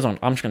 here's one.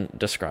 I'm just gonna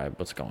describe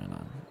what's going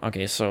on.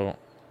 Okay, so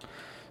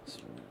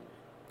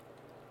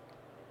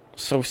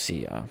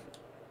Sia,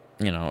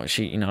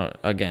 she,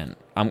 again,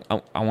 I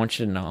want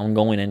you to know, I'm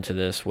going into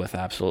this with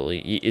absolutely.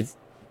 It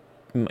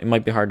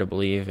might be hard to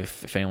believe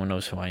if anyone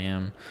knows who I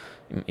am.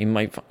 It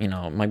might be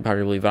hard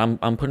to believe, but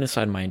I'm putting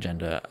aside my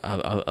agenda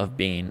of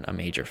being a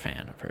major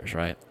fan of hers,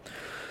 right?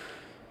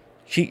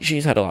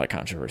 She's had a lot of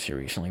controversy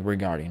recently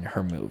regarding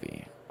her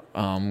movie,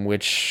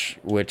 which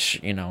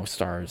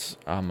stars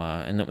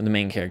and the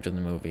main character of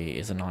the movie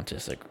is an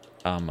autistic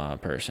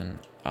person,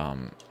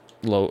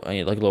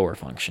 lower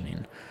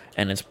functioning,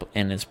 and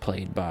it's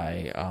played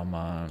by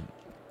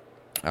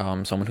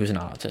someone who's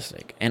not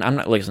autistic. And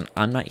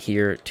I'm not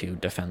here to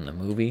defend the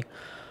movie.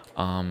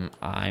 I'm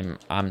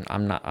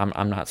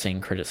not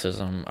saying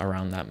criticism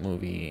around that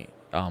movie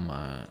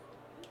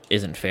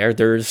isn't fair.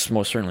 There's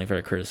most certainly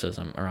fair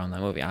criticism around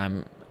that movie.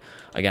 I'm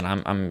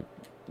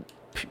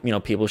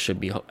people should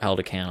be held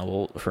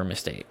accountable for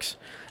mistakes,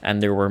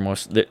 and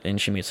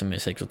and she made some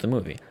mistakes with the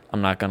movie.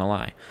 I'm not gonna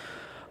lie.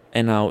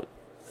 And now,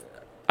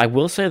 I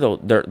will say though,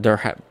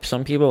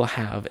 some people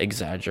have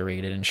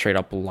exaggerated and straight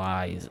up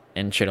lied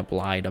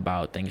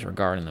about things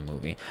regarding the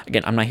movie.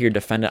 Again, I'm not here to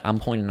defend it. I'm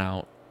pointing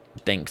out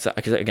things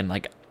because again,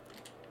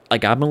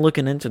 I've been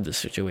looking into this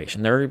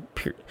situation. There are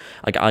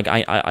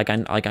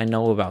I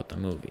know about the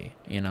movie,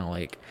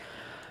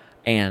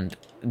 and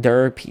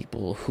there are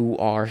people who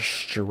are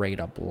straight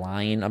up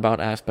lying about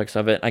aspects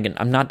of it. Again,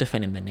 I'm not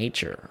defending the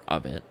nature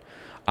of it.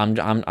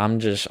 I'm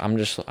just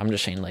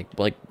saying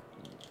like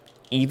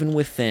even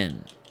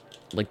within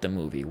like the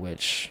movie,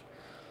 which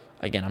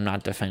again I'm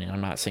not defending.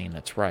 I'm not saying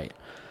that's right.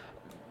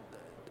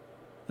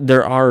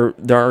 There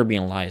are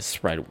being lies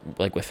spread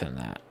like within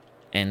that,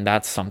 and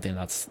that's something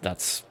that's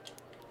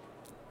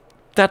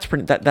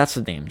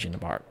the damaging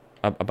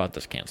about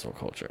this cancel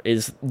culture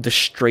is the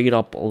straight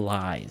up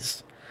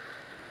lies.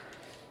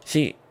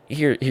 See,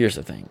 here's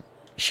the thing.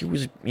 She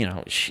was,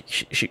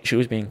 she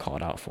was being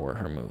called out for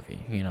her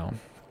movie.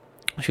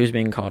 She was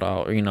being called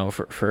out,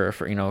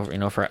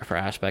 for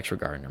aspects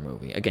regarding her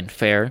movie. Again,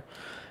 fair,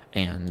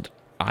 and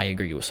I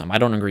agree with some. I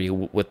don't agree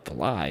with the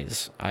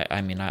lies.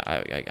 I mean,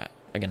 I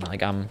again,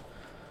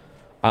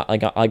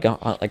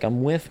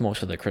 I'm with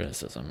most of the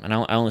criticism, and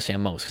I only say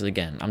most because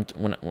again,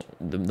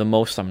 the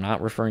most I'm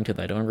not referring to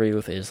that I don't agree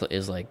with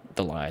is like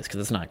the lies, because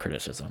it's not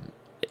criticism,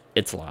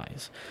 it's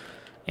lies,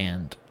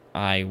 and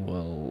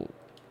I'll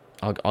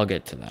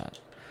get to that.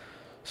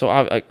 So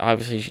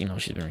obviously,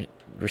 she's been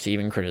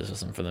receiving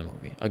criticism for the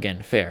movie.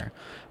 Again, fair,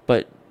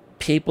 but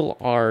people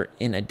are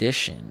in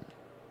addition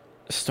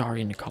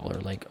starting to call her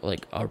like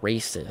a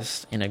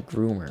racist and a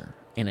groomer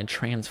and a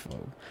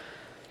transphobe.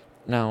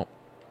 Now,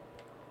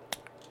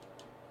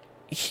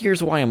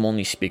 here's why I'm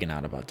only speaking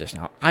out about this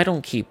now. I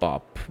don't keep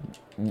up.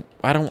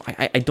 I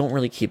don't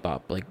really keep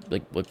up like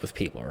with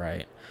people,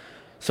 right?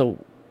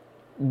 So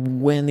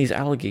when these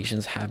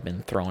allegations have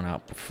been thrown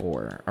out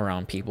before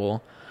around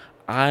people,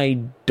 I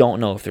don't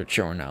know if they're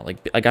true or not.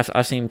 Like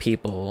I've seen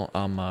people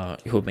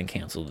who have been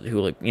canceled who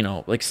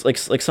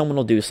like someone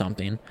will do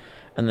something,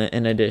 and then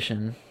in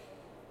addition,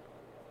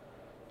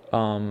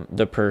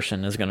 the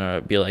person is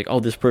gonna be like, oh,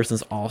 this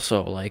person's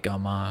also they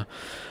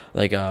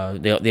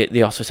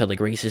also said like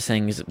racist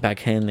things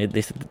back then.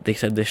 They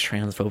said this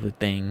transphobic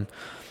thing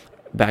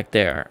back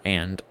there,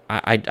 and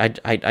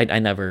I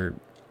never,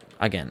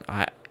 again,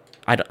 I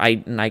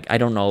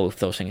don't know if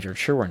those things are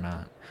true or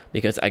not,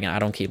 because again I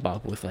don't keep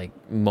up with like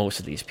most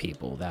of these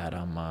people that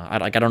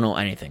I don't know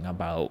anything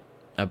about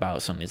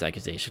some of these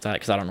accusations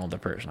because I don't know the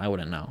person. I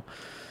wouldn't know,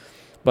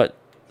 but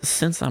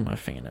since I'm a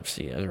fan of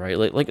Sia, right?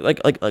 Again,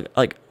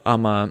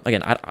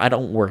 I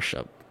don't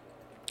worship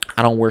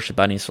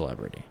any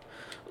celebrity.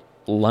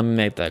 Let me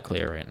make that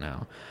clear right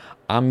now.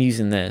 I'm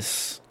using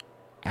this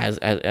as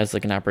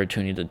like an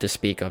opportunity to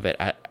speak of it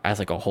as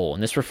like a whole,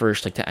 and this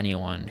refers like to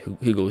anyone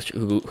who goes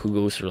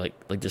through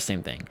like the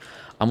same thing.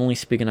 I'm only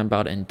speaking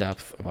about in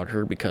depth about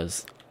her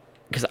because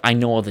I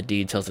know all the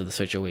details of the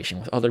situation.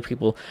 With other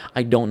people,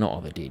 I don't know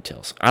all the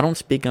details. I don't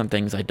speak on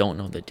things I don't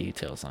know the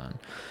details on.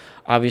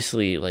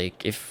 Obviously,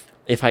 like if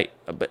I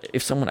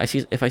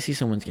see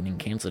someone's getting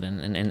canceled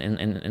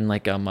and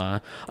like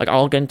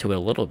I'll get into it a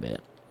little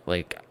bit,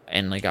 like,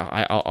 and like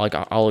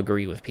I'll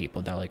agree with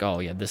people that like, oh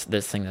yeah, this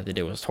thing that they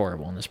did was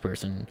horrible, and this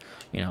person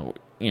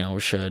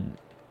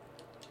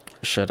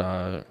should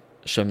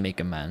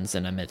make amends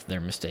and admit their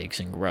mistakes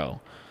and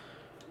grow,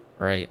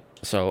 right?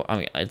 So I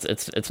mean,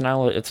 it's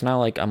not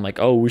like I'm like,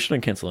 oh, we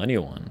shouldn't cancel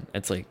anyone.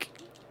 It's like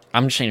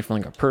I'm just saying from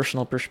like a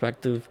personal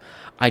perspective,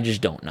 I just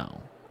don't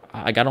know.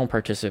 I don't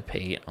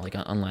participate like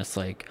unless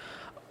I'm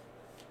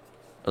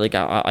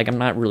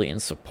not really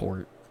in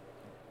support,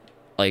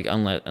 like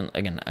unless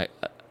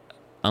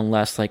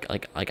I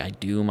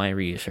do my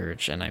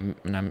research and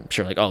I'm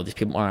sure like, oh, these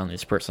people are on,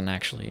 this person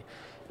actually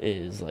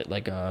is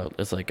like a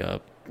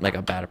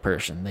bad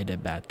person, they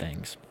did bad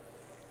things.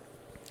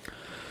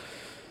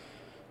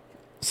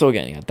 So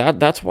again, yeah,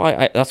 that's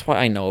why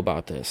I know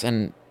about this,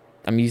 and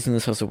I'm using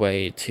this as a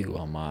way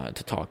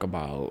to talk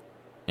about.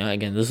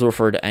 Again, this is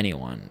referred to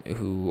anyone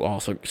who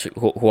also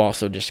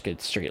just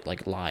gets straight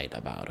like lied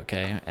about,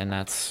 okay? And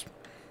that's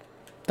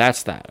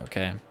that,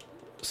 okay?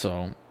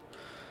 So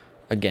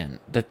again,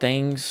 the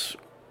things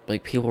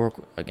like people are,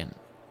 again,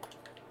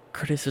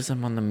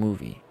 criticism on the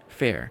movie,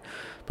 fair,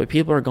 but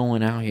people are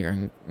going out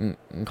here and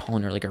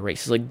calling her like a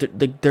racist. Like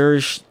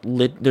there's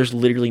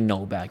literally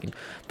no backing.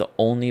 The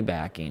only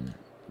backing,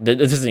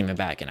 this isn't even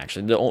backing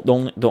actually.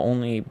 The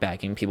only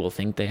backing people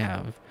think they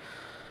have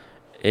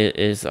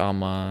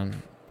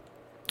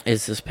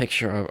is this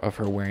picture of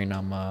her wearing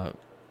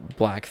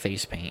black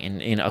face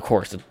paint, and of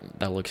course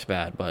that looks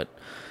bad, but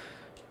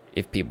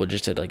if people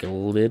just did like a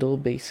little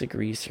basic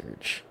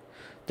research,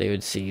 they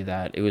would see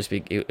that it was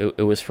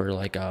for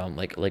like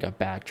a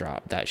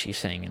backdrop that she's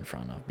saying in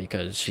front of,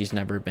 because she's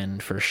never been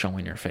for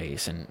showing her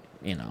face, and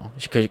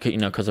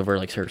because of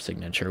her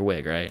signature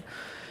wig, right?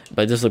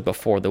 But this was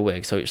before the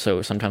wig, so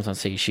sometimes I'll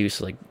say she used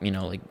to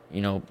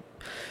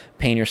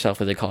paint herself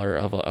with the color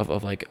of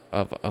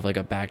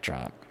a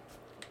backdrop.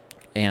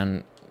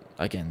 And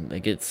again,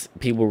 like it's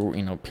people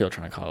trying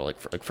to call it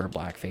for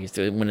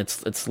blackface when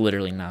it's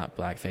literally not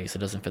blackface. It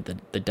doesn't fit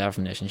the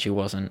definition. She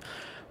wasn't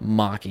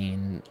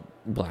mocking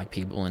black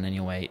people in any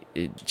way.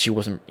 It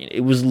was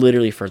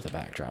literally for the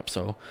backdrop.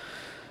 So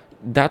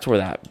that's where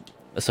that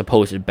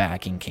supposed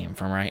backing came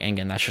from, right? And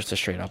again, that's just a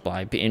straight up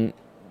lie. And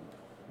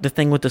the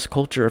thing with this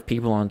culture of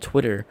people on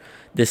Twitter,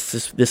 this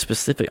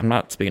specific. I'm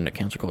not speaking to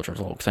cancel culture as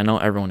well because I know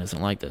everyone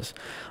isn't like this.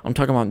 I'm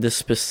talking about this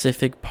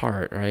specific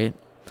part, right?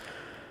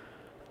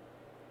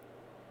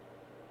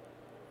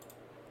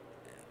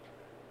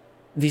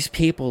 These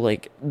people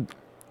like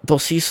they'll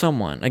see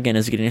someone again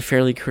is getting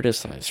fairly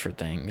criticized for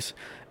things,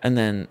 and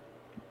then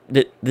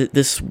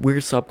this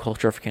weird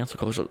subculture of cancel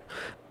culture,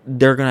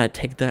 they're gonna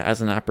take that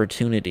as an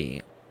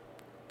opportunity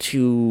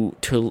to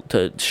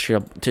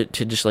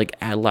just like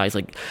add lies.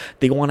 Like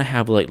they want to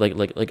have like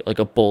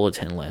a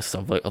bulletin list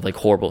of like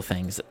horrible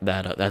things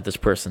that this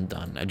person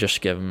done. I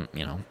just give them,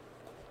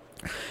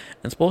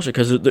 it's bullshit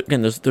because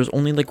again, there's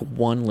only like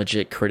one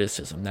legit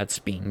criticism that's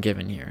being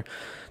given here.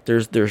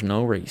 There's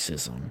no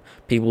racism.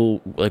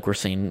 People like we're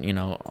saying,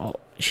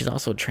 she's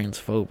also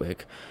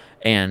transphobic,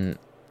 and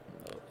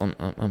I'm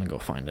gonna go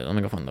find it. I'm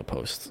gonna go find the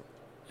post,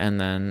 and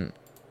then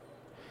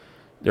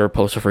there are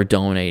posts for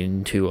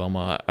donating to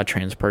a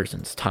trans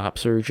person's top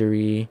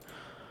surgery,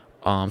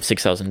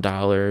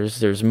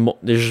 $6,000.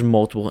 There's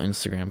multiple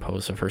Instagram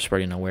posts of her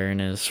spreading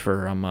awareness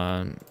for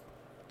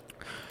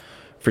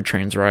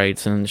trans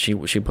rights, and she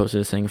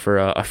posted this thing for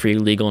a free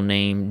legal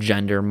name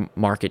gender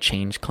market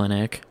change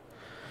clinic.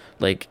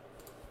 Like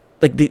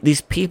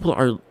these people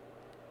are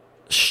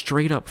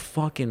straight up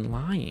fucking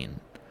lying,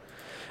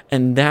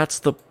 and that's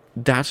the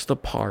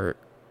part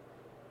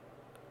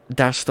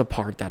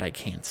that I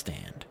can't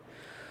stand.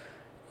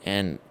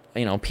 And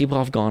people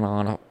have gone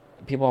off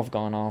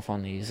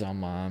on these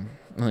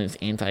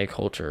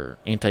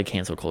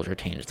anti-cancel culture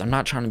tangents. I'm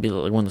not trying to be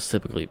like one of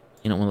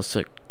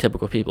the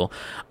typical people.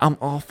 I'm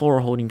all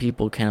for holding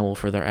people accountable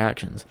for their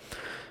actions,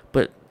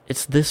 but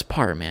it's this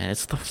part, man.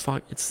 It's the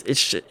fuck. It's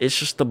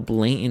just the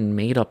blatant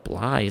made up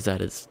lies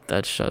that's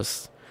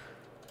just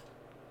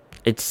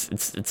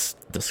it's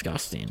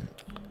disgusting,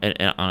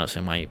 and honestly,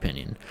 in my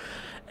opinion.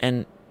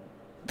 And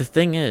the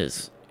thing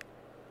is,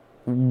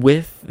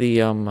 with the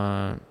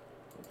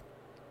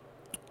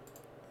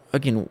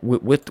again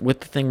with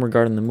the thing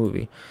regarding the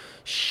movie,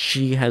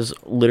 she has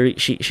literally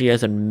she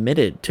has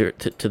admitted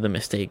to the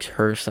mistakes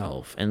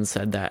herself and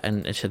said that,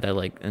 and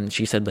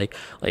she said that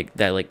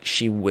like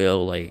she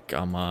will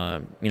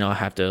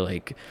have to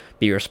like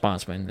be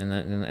responsible,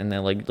 and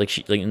then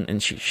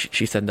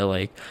she said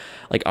that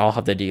like I'll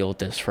have to deal with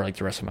this for like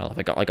the rest of my life,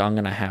 like I'm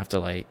gonna have to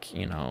like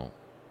I'm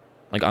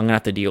gonna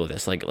have to deal with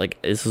this,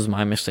 like this is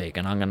my mistake,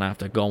 and I'm gonna have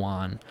to go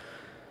on,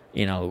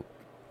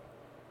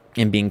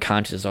 and being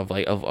conscious of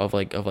that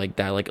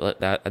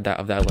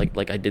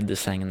I did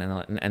this thing, and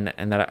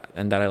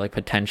that I like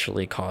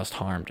potentially caused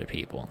harm to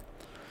people.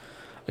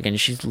 Again,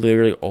 she's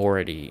literally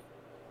already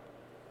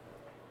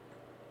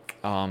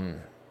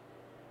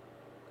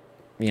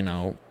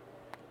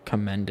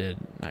commended,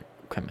 not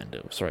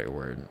commended, what's the right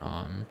word?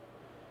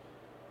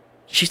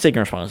 She's taking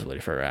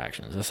responsibility for her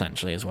actions,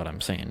 essentially, is what I'm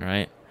saying,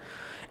 right?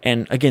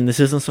 And again,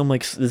 this isn't some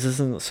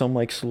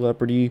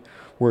celebrity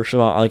worship.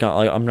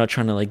 I'm not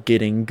trying to like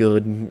get in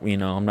good.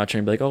 I'm not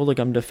trying to be like, oh, look,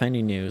 I'm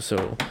defending you.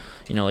 So,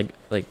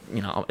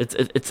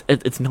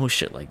 it's no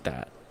shit like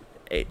that.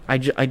 I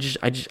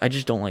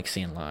just don't like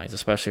seeing lies,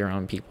 especially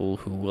around people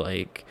who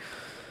like,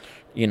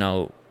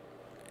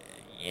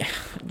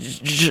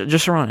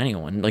 just around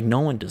anyone. Like no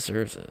one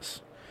deserves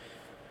this.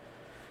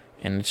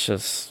 And it's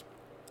just,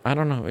 I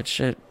don't know. It's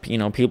shit.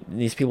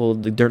 These people,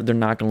 they're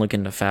not gonna look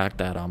into the fact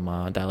that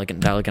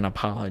that an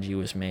apology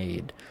was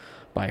made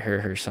by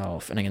her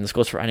herself. And again, this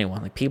goes for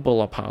anyone. Like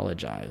people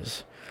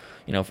apologize,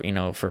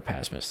 for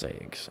past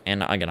mistakes.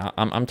 And again,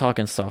 I'm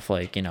talking stuff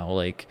like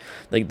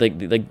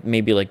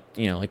maybe like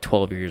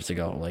 12 years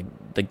ago, like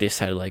they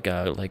said like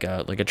a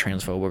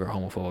transphobic or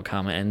homophobic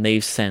comment, and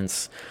they've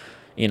since,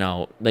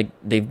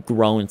 they've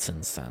grown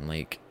since then.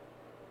 Like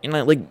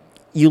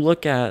you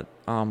look at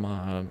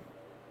you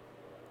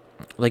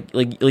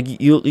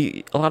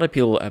a lot of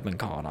people have been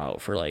called out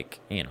for for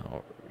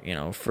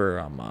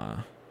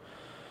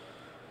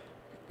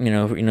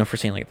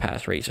saying like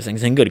past racist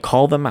things, and good,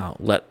 call them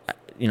out.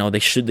 They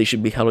should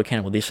be held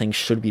accountable. These things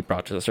should be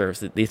brought to the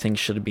surface. These things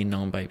should be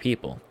known by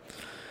people.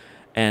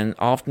 And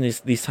often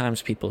these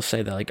times people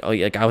say that like, oh,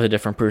 like I was a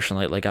different person.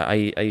 Like I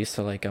used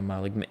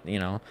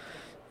to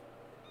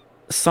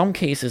some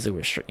cases it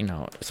was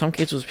some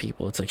cases with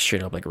people it's like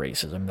straight up like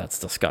racism. That's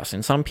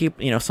disgusting. Some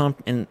people, some,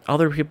 and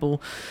other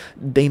people,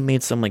 they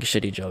made some like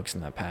shitty jokes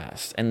in the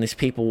past, and these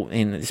people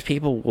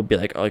will be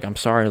like I'm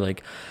sorry,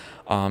 like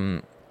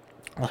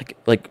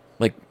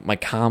my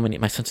comedy,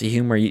 my sense of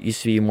humor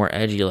used to be more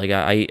edgy. Like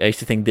I used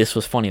to think this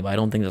was funny, but I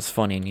don't think that's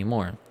funny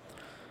anymore.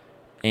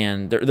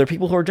 And there are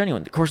people who are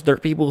genuine. Of course, there are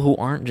people who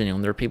aren't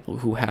genuine. There are people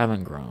who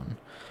haven't grown.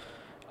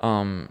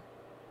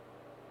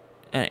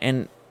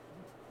 And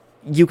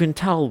you can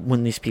tell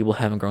when these people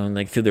haven't grown,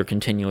 like through their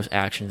continuous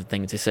actions and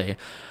things they say.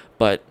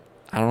 But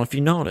I don't know if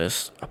you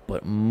notice,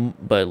 but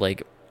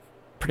like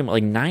pretty much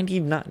like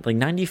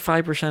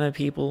 95% of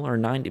people, or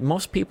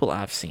most people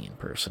I've seen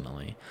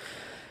personally,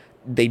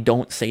 they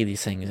don't say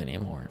these things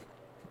anymore,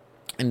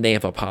 and they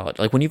have apologized.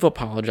 Like when you've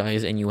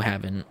apologized and you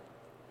haven't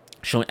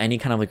shown any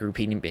kind of like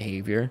repeating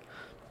behavior,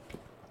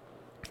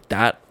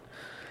 that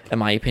in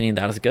my opinion,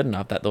 that is good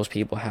enough that those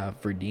people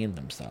have redeemed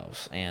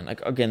themselves. And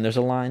like, again, there's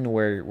a line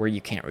where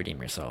you can't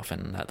redeem yourself,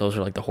 and that those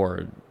are like the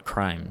horrid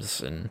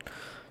crimes and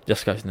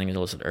disgusting things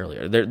listed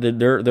earlier.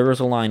 There is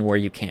a line where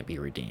you can't be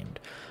redeemed,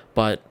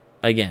 but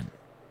again,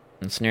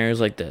 in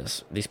scenarios like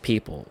this, these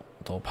people,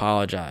 they'll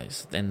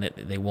apologize, and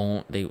they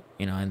won't,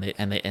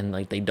 and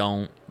like they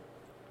don't.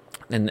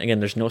 And again,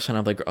 there's no sign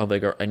of like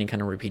any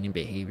kind of repeating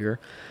behavior.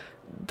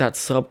 That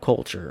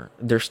subculture,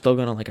 they're still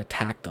gonna like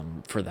attack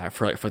them for that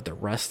for the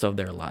rest of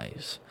their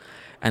lives,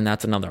 and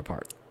that's another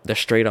part. The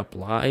straight up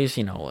lies,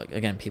 like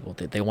again, people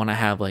they want to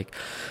have like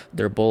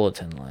their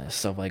bulletin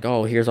list of like,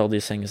 oh, here's all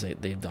these things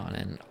they've done,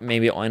 and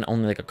maybe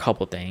only like a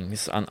couple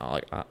things on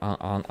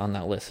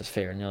that list is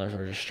fair, and the others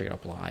are just straight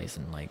up lies.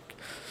 And like,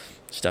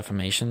 is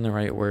defamation the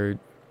right word?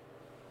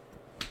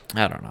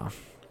 I don't know.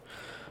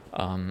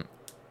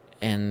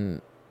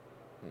 And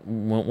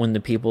when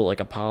the people like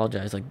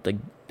apologize, like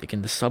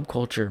in the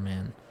subculture,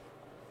 man,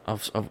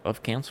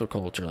 of cancel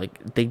culture,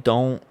 like they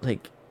don't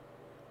like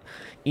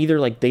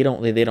either like they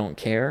don't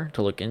care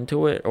to look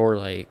into it, or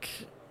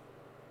like,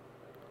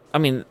 I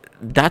mean,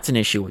 that's an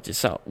issue with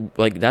itself.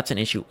 Like that's an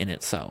issue in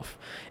itself.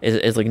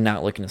 Is like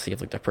not looking to see if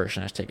like the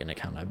person has taken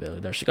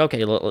accountability. They're just like,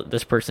 okay,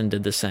 this person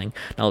did this thing.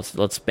 Now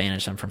let's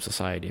banish them from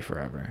society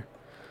forever.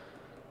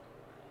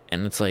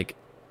 And it's like,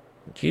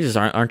 Jesus,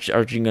 aren't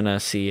you gonna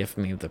see if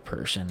maybe the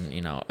person,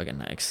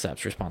 again,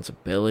 accepts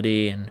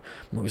responsibility and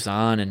moves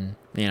on, and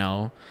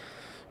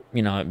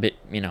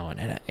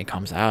and it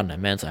comes out and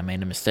admits, I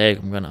made a mistake.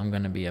 I'm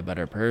gonna be a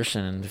better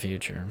person in the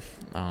future.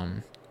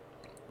 I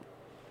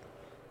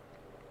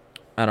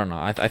don't know.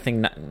 I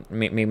think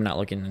maybe not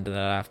looking into that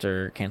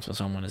after canceling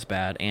someone is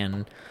bad.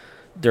 And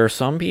there are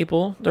some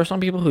people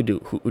who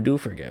do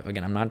forgive.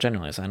 Again, I'm not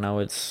generalizing. I know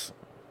it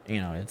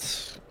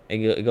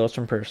goes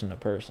from person to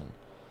person.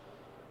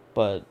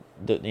 But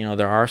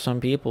there are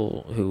some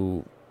people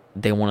who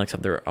they won't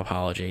accept their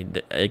apology.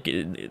 It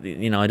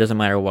doesn't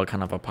matter what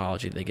kind of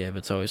apology they give.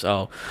 It's always,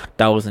 oh,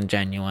 that wasn't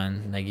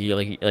genuine. Like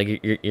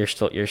you're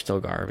still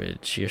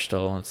garbage.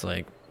 It's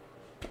like,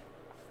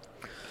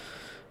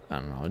 I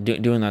don't know.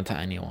 Doing that to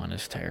anyone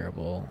is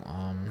terrible.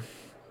 I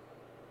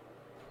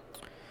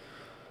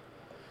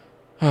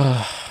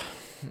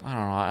don't know.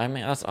 I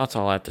mean, that's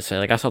all I have to say.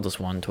 Like, I saw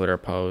this one Twitter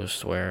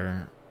post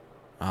where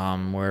it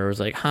was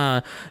like,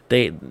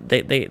 they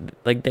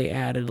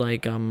added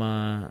like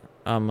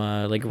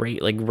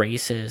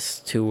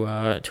racist to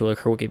like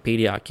her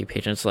Wikipedia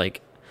occupation. It's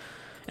like,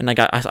 and like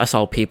I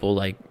saw people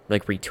like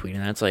retweeting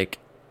that. It's like,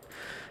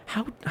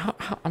 how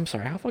I'm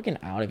sorry, how fucking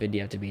out of it do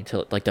you have to be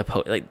to like the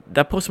post, like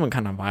that post went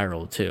kind of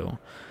viral too.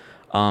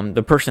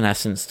 The person has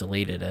since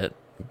deleted it.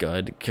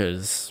 Good,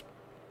 because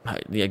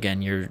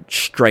again, you're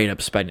straight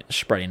up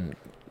spreading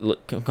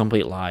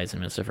complete lies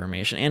and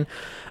misinformation. And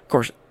of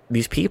course,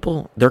 these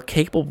people, they're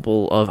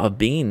capable of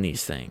being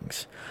these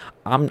things.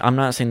 I'm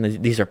not saying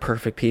that these are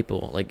perfect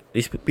people. Like,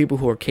 these people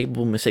who are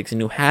capable of mistakes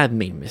and who have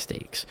made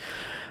mistakes.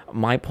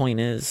 My point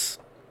is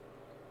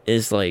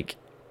like,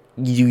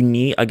 you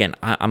need, again,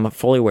 I'm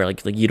fully aware,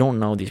 like you don't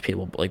know these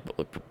people like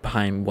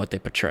behind what they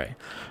portray.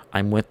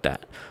 I'm with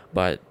that,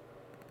 but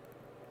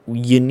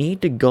you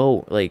need to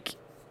go like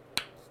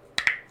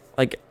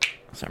sorry,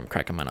 I'm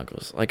cracking my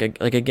knuckles. Like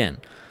again,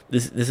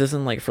 this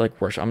isn't like for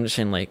like worship. I'm just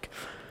saying, like,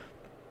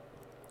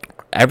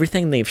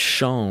 everything they've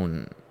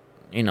shown,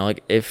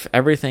 like if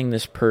everything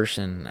this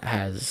person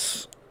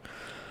has,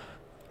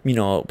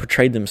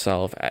 portrayed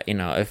themselves,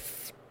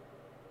 if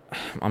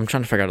I'm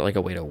trying to figure out like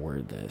a way to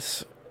word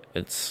this,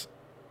 it's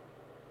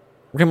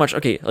pretty much,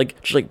 okay, like,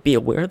 just like be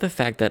aware of the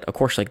fact that, of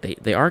course, like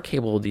they are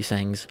capable of these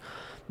things,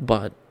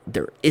 but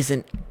there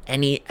isn't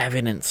any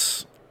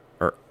evidence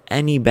or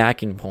any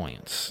backing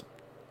points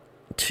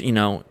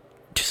to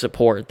to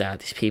support that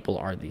these people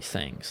are these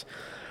things.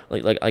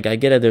 Like I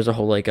get it. There's a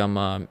whole like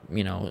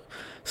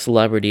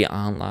celebrity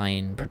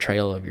online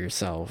portrayal of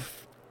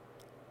yourself,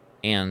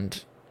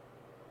 and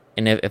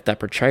if that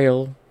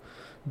portrayal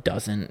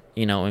doesn't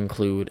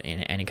include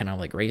any kind of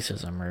like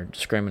racism or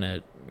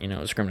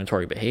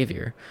discriminatory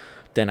behavior,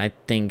 then I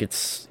think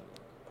it's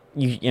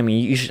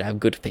you should have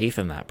good faith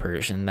in that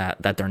person that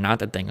they're not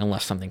that thing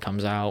unless something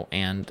comes out.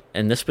 And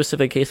in this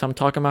specific case I'm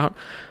talking about,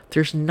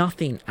 there's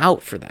nothing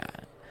out for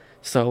that.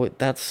 So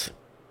that's,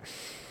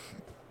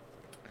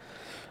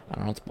 I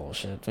don't know, it's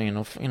bullshit.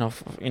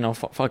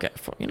 Fuck it.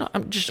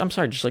 I'm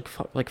sorry, just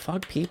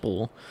fuck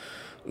people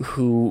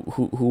who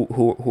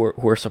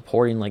are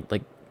supporting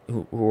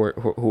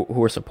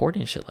who are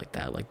supporting shit like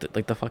that,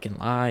 like the fucking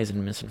lies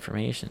and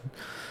misinformation.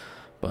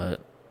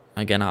 But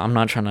again, I'm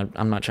not trying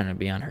to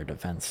be on her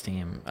defense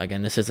team.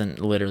 Again, this isn't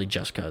literally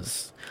just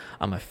because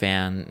I'm a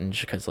fan and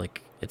just because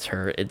like it's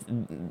her.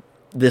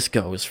 This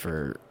goes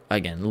for,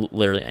 again,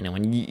 literally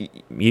anyone.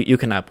 You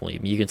cannot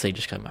believe me. You can say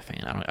just because I'm a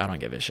fan. I don't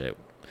give a shit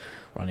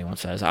what anyone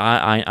says.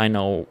 I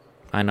know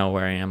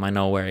where I am. I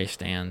know where I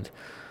stand.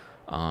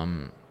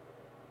 And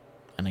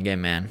again,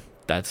 man,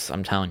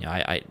 I'm telling you,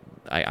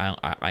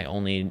 I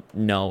only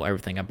know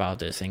everything about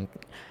this and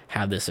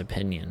have this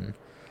opinion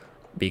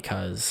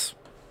because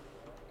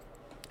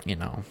you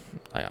know,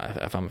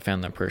 if I'm a fan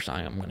of that person,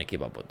 I'm going to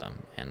keep up with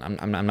them. And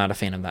I'm not a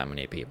fan of that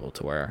many people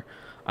to where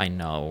I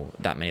know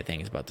that many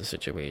things about the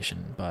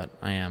situation, but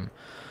I am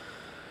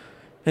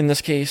in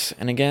this case.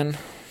 And again,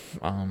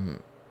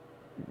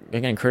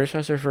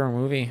 criticize her for a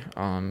movie.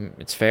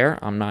 It's fair.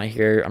 I'm not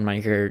here.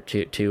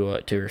 To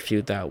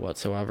refute that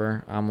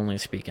whatsoever. I'm only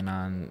speaking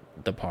on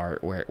the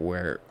part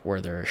where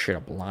they're straight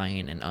up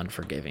lying and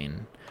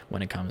unforgiving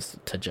when it comes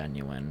to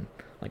genuine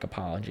like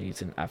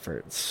apologies and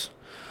efforts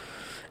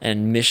and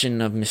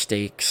admission of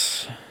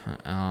mistakes.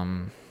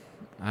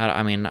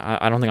 I mean,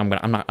 I don't think I'm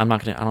not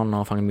gonna. I don't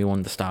know if I'm gonna be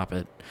one to stop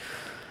it.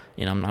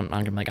 You know, I'm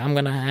gonna be like, I'm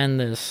gonna end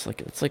this.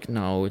 Like, it's like,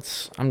 no,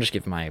 I'm just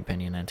giving my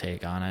opinion and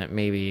take on it.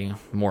 Maybe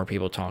more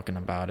people talking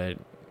about it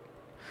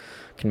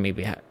can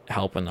maybe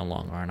help in the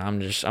long run. I'm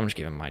just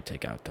giving my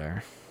take out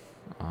there.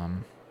 I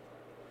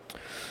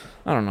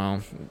don't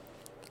know.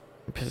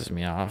 It pisses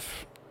me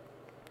off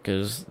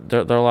because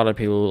there are a lot of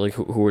people like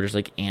who are just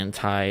like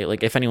anti,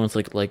 like if anyone's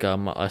like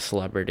a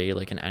celebrity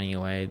like in any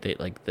way, they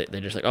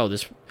just like, oh,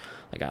 this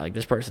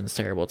person's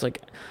terrible. It's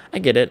like, I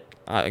get it.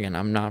 Again,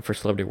 I'm not for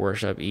celebrity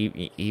worship.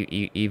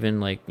 Even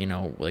like, you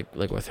know, like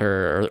with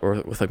her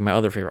or with like my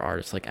other favorite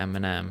artists like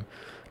Eminem,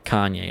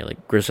 Kanye,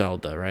 like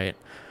Griselda, right?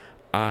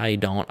 I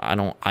don't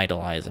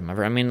idolize them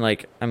ever. I mean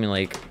like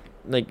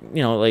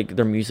you know, like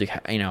their music,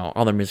 you know,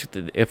 all their music,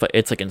 if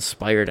it's like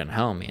inspired and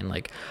how, I mean,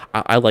 like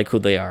I like who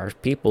they are as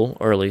people,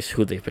 or at least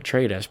who they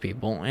portrayed as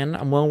people, and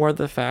I'm well aware of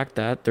the fact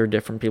that they're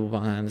different people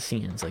behind the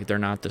scenes. Like they're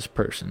not this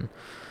person,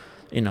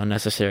 you know,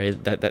 necessarily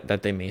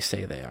that they may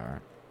say they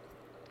are.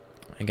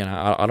 Again,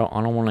 I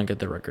don't want to get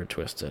the record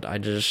twisted. I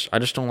just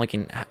don't like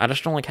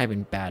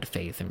having bad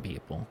faith in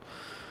people.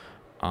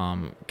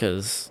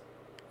 Because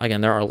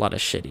again, there are a lot of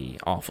shitty,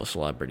 awful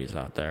celebrities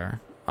out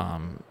there.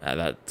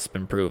 That's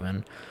been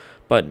proven,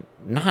 but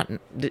not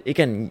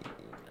again.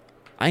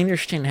 I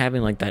understand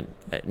having like that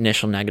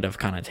initial negative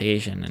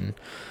connotation and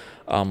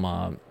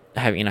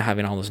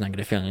having all those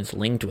negative feelings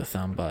linked with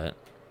them, but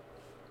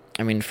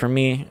I mean, for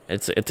me,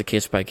 it's a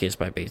case by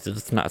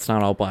basis. It's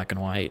not all black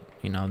and white.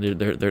 You know,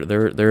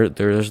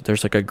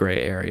 there's like a gray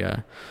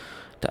area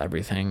to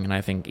everything, and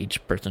I think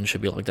each person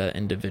should be like that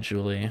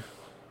individually.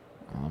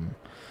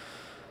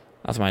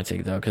 That's my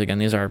take though, because again,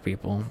 these are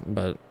people,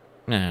 but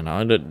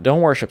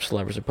don't worship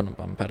celebrities or put them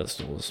up on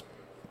pedestals.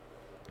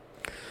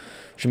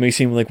 Should may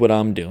seem like what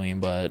I'm doing,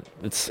 but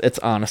it's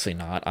honestly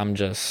not. I'm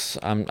just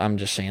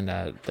saying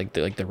that like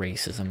the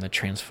racism, the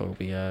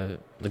transphobia,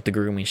 like the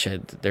grooming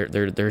shit.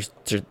 There's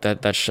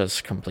that's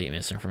just complete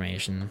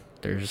misinformation.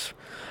 There's,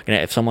 you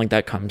know, if something like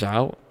that comes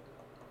out,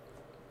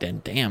 then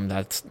damn,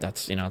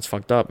 that's you know, it's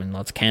fucked up, and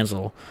let's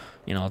cancel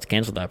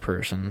that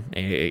person.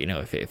 You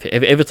know, if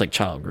it's like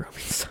child grooming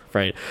stuff,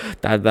 right?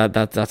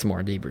 That's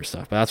more deeper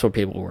stuff. But that's what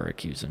people were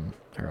accusing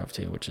her of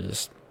too, which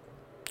is.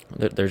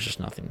 There's just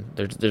nothing.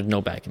 There's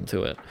no backing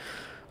to it.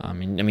 I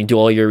mean, do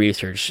all your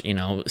research. You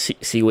know,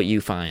 see what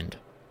you find.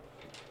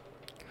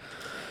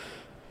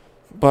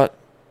 But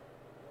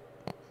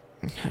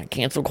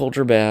cancel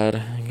culture bad.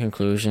 In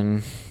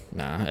conclusion,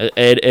 nah,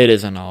 it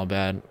isn't all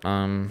bad.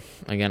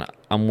 Again,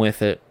 I'm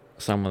with it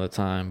some of the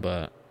time,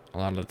 but a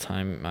lot of the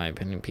time, in my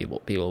opinion,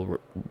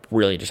 people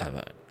really just have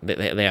it.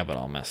 They have it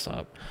all messed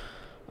up.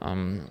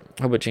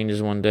 Hope it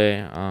changes one day.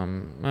 I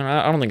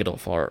don't think it'll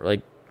fall.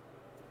 Like.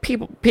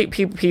 People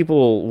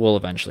will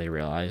eventually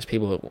realize.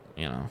 People,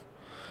 you know.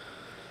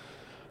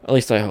 At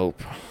least I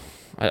hope.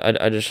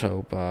 I just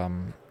hope. I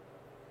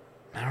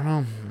don't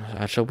know.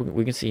 I just hope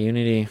we can see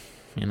unity.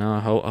 You know. I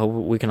hope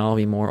we can all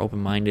be more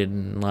open-minded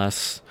and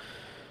less.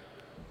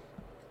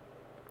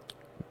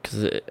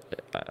 Because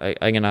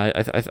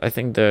I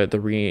think the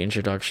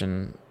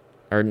reintroduction,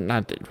 or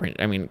not.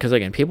 I mean, because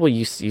again, people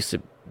used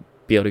to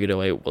be able to get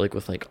away like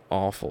with like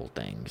awful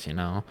things. You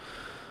know.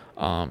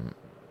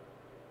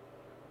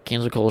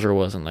 Cancel culture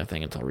wasn't a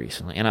thing until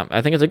recently, and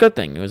I think it's a good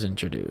thing it was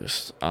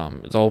introduced.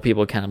 It's all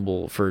people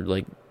accountable for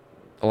like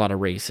a lot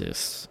of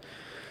racist,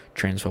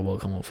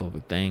 transphobic,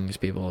 homophobic things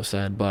people have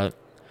said, but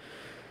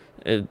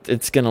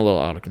it's getting a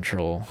little out of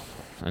control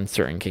in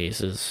certain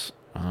cases.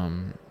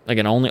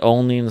 Again,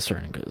 only in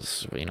certain,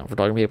 because you know, if we're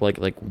talking people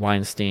like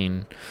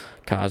Weinstein,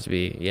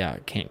 Cosby, yeah,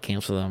 can't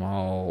cancel them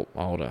all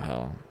to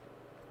hell.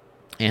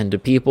 And to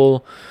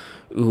people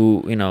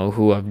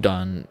who have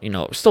done, you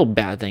know, still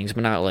bad things, but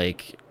not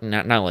like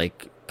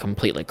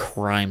complete like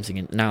crimes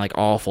against, not like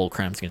awful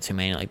crimes against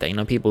humanity like that. You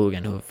know, people who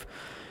have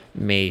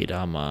made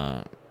transphobic,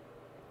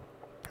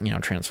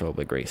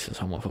 racist,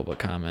 homophobic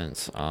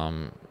comments.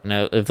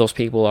 Now if those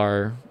people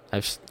are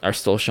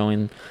still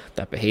showing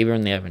that behavior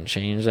and they haven't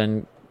changed,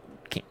 then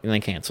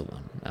cancel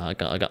them.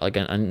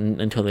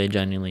 Until they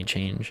genuinely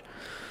change.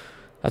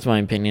 That's my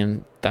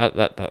opinion.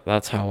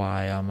 That's how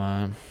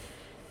I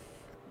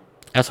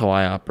That's how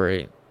I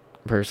operate,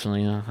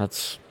 personally.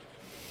 That's,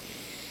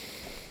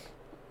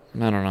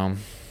 I don't know.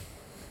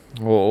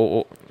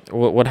 Well,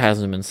 what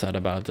hasn't been said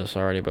about this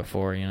already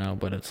before, you know?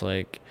 But it's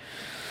like,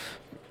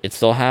 it's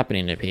still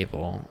happening to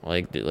people.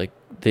 Like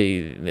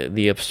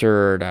the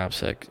absurd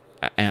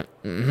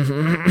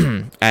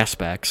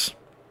aspects.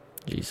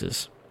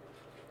 Jesus.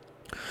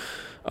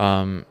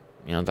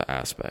 The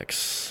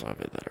aspects of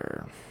it that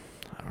are,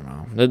 I don't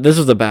know. This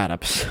was a bad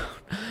episode.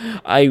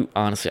 I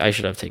honestly, I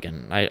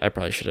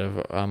probably should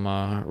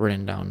have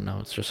written down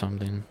notes or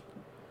something.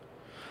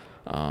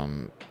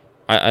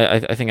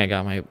 I think I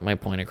got my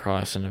point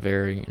across in a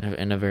very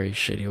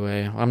shitty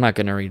way. I'm not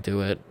gonna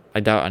redo it. I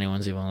doubt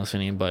anyone's even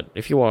listening, but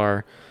if you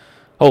are,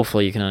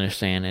 hopefully you can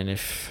understand. And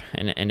if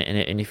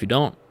you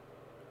don't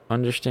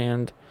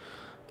understand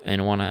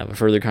and want to have a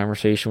further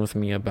conversation with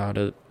me about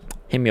it,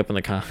 hit me up in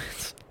the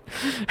comments.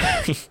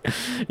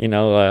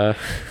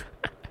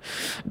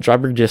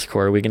 Drop your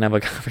Discord. We can have a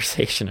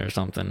conversation or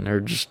something, or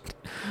just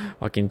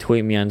fucking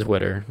tweet me on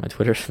Twitter. My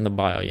Twitter's in the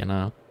bio.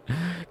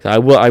 I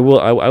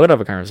would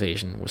have a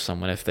conversation with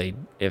someone if I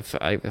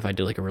did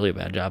like a really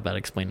bad job at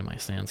explaining my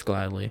stance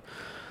gladly.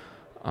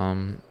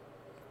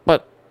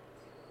 But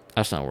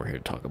that's not what we're here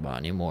to talk about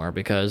anymore,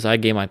 because I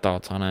gave my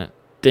thoughts on it.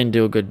 Didn't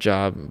do a good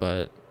job,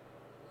 but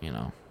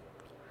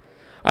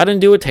I didn't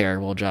do a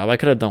terrible job. I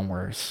could have done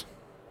worse.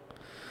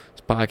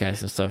 This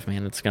podcast and stuff,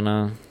 man, it's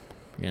gonna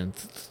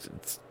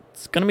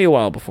be a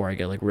while before I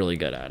get like really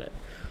good at it.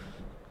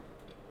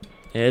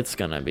 It's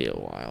gonna be a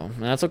while,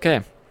 and that's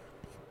okay.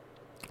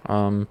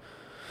 Again,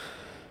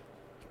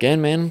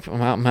 man,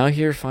 I'm out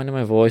here finding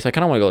my voice. I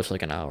kind of want to go for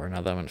like an hour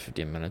now that I'm at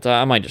 15 minutes.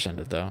 I might just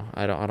end it though.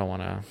 I don't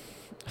want to.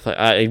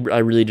 I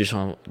really just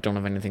don't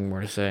have anything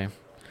more to say.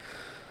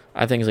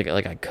 I think it's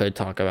like I could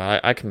talk about.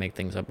 I can make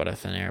things up out of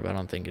thin air, but I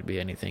don't think it'd be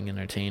anything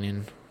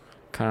entertaining.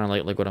 Kind of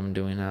like what I'm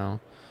doing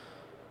now.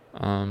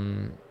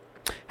 Haven't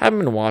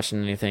been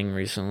watching anything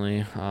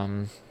recently.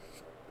 I've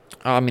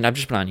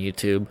just been on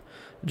YouTube.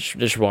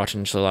 Just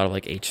watching a lot of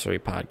like H3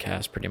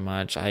 podcasts, pretty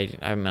much. I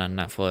haven't been on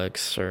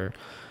Netflix or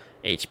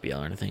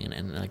HBO or anything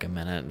in like a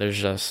minute. There's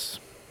just,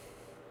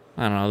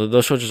 I don't know,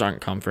 those shows just aren't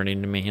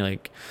comforting to me.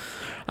 Like,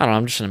 I don't know,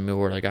 I'm just in a mood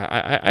where like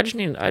I just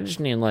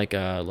need like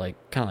kind of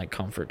like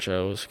comfort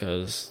shows,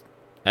 because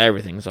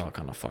everything's all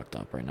kind of fucked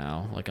up right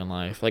now, like in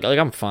life. Like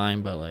I'm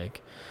fine, but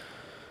like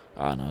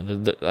I don't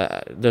know.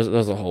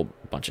 There's a whole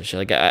bunch of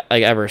shit. Like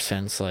ever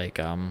since like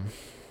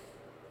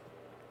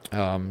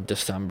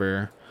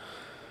December.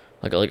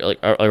 Like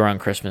around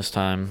Christmas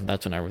time,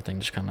 that's when everything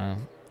just kind of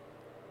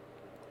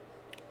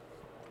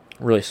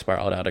really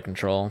spiraled out of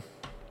control.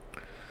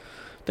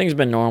 Things have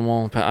been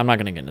normal. I'm not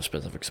gonna get into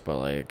specifics, but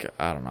like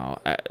I don't know,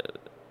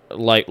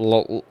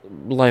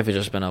 life has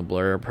just been a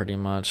blur pretty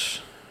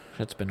much.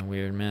 It's been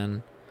weird,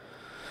 man.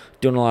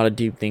 Doing a lot of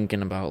deep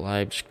thinking about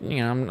life. Just,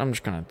 I'm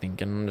just kind of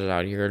thinking. I'm just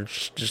out here,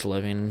 just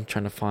living,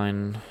 trying to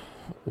find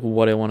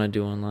what I want to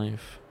do in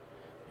life.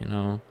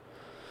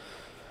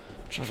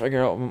 Trying to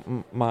figure out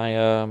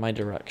my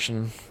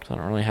direction, because I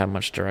don't really have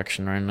much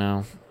direction right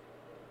now,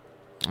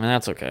 and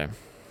that's okay.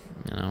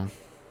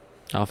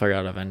 I'll figure it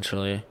out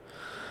eventually.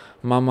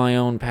 I'm on my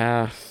own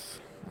path.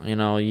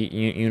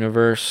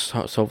 Universe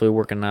hopefully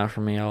working out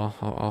for me.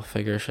 I'll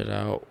figure shit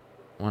out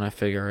when I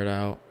figure it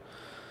out.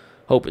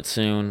 Hope it's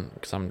soon,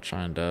 because I'm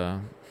trying to.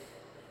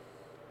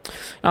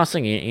 I was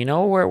thinking,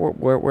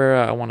 where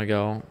I want to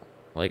go,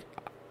 like.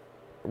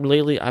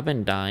 Lately, I've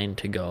been dying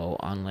to go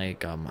on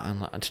like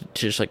to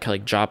just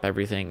like drop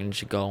everything and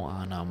just go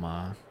on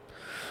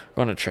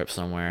go on a trip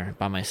somewhere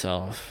by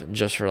myself,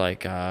 just for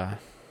like a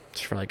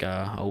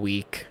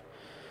week,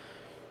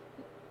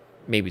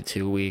 maybe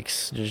 2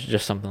 weeks,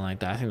 just something like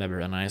that. I think that'd be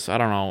really nice. I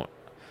don't know.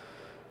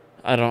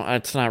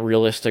 It's not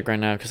realistic right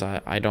now, because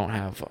I don't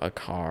have a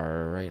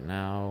car right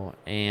now,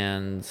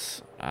 and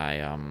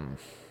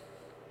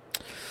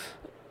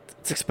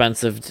it's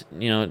expensive,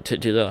 to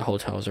do the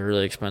hotels are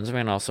really expensive,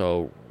 and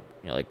also,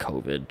 like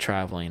COVID,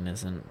 traveling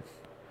isn't,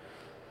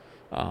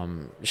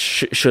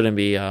 shouldn't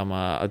be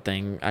a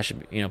thing. I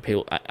should,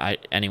 people,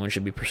 anyone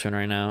should be pursuing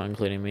right now,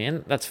 including me,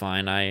 and that's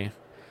fine. I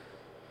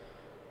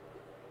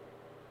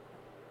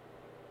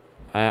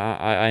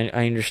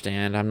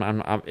understand.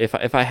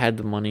 If I had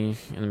the money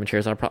and the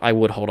materials, I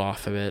would hold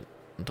off of it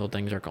until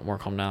things are more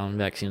calm down,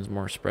 vaccines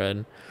more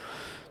spread.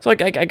 So I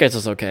guess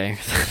it's okay.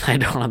 I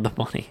don't have the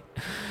money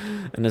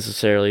and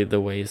necessarily the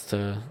ways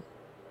to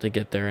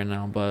get there right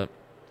now, but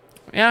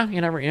yeah,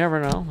 you never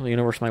know. The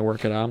universe might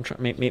work it out.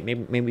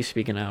 Maybe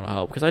speaking out will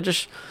help, because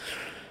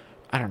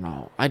I don't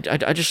know. I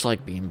just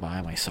like being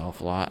by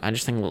myself a lot. I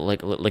just think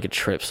like a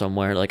trip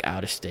somewhere like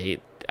out of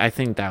state. I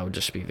think that would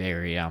just be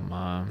very I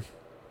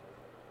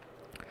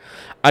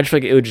just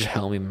feel like it would just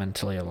help me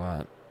mentally a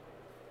lot,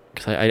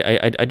 because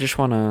I just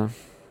want to.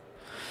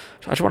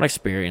 I just want to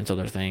experience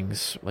other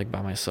things like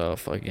by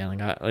myself again.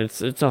 Like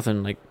it's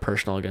nothing like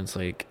personal against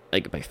like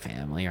my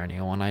family or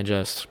anyone.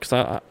 Because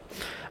I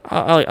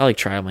like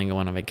traveling,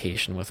 going on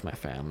vacation with my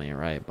family,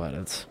 right?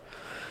 But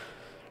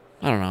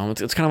I don't know.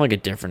 It's kind of like a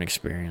different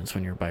experience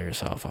when you're by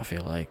yourself. I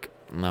feel like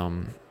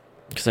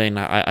because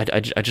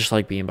I just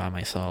like being by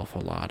myself a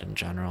lot in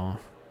general.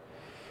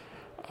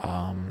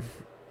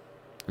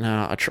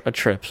 Now a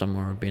trip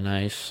somewhere would be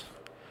nice.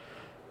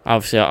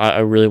 Obviously, I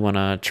really want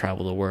to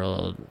travel the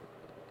world.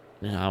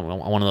 I'm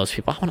one of those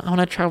people. I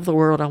want to travel the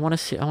world. I want to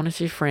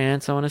see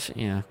France. I want to see.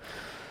 Yeah.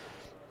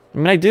 I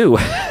mean, I do.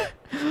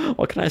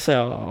 What can I say?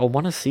 I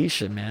want to see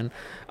shit, man.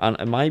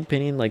 In my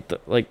opinion, like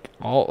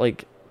all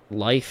like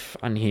life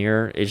on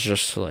here is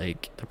just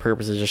like the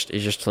purpose is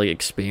just to like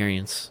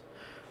experience.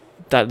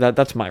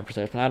 That's my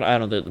perception. I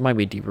don't know. There might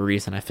be a deeper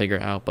reason I figure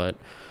it out, but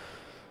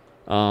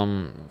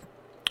um,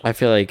 I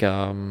feel like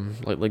one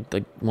like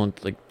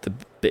the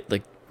bit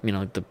like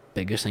like the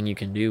biggest thing you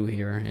can do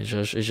here is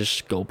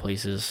just go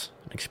places,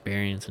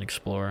 experience and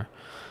explore.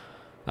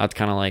 That's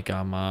kind of like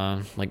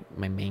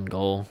my main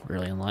goal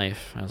really in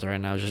life as of right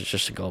now,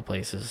 just to go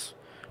places,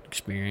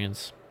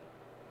 experience.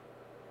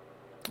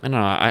 I don't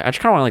know. I just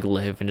kind of want to like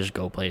live and just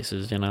go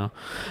places,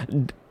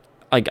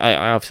 Like I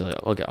obviously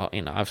like, okay,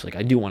 obviously like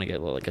I do want to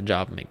get like a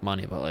job and make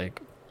money, but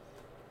like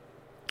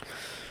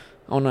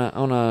I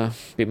wanna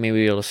maybe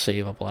be able to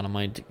save up a lot of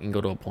money and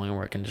go to a point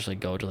where I can just like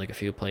go to like a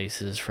few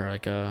places for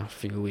like a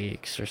few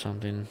weeks or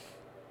something.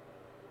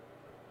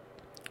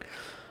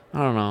 I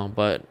don't know,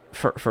 but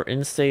for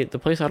in-state, the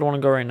place I don't want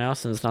to go right now,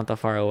 since it's not that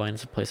far away, and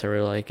it's a place I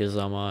really like, is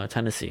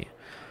Tennessee.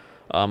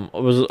 It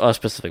was a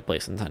specific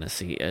place in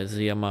Tennessee, is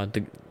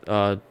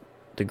the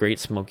Great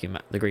Smoky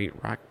the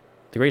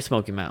Great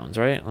Smoky Mountains,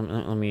 right?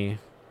 Let me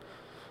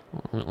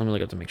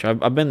look up to make sure.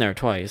 I've been there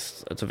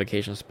twice. It's a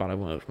vacation spot. I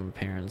went with my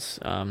parents.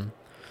 Went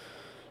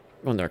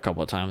there a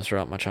couple of times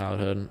throughout my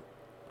childhood.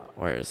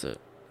 Where is it?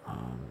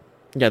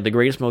 Yeah, the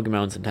Great Smoky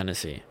Mountains in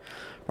Tennessee.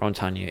 I'm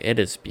telling you, it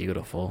is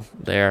beautiful.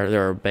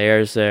 There are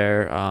bears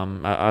there.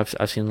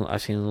 I've seen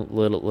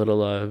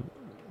little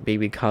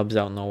baby cubs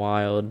out in the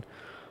wild.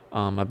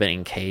 I've been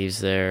in caves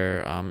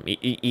there.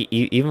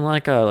 Even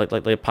like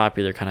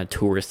popular kind of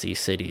touristy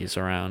cities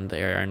around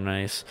there are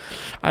nice.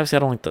 Obviously, I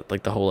don't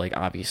like the whole like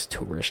obvious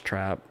tourist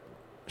trap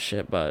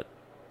shit, but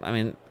I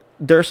mean,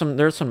 there's some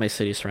nice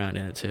cities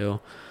surrounding it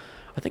too.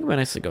 I think it'd be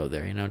nice to go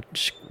there.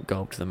 Just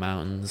go up to the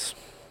mountains.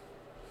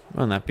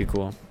 Wouldn't that be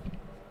cool?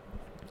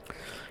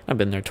 I've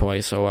been there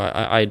twice, so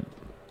I'd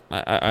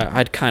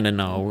kind of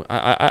know.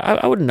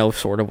 I would know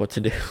sort of what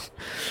to do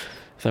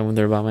if I went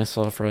there by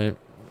myself, right?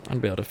 I'd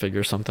be able to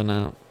figure something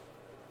out.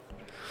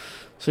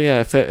 So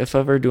yeah, if I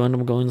ever do end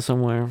up going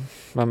somewhere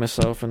by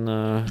myself in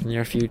the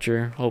near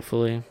future,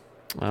 hopefully,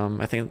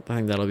 I think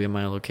that'll be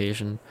my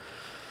location.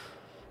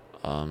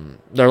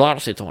 There are a lot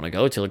of states I want to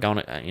go to. Like I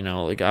want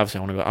to, like obviously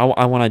I want to go.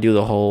 I want to do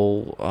the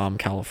whole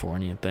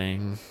California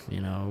thing.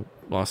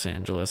 Los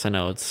Angeles. I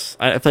know it's.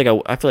 I feel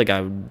like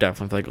I would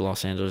definitely feel like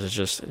Los Angeles is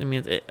just. I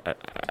mean,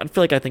 I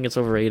feel like I think it's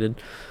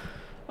overrated.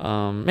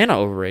 Not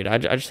overrated.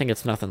 I just think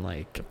it's nothing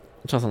like.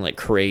 It's nothing like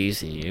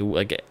crazy.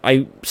 Like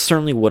I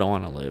certainly would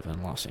want to live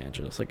in Los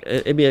Angeles. Like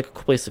it'd be a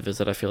cool place to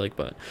visit. I feel like,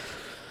 but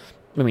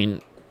I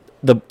mean,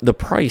 the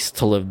price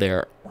to live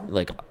there,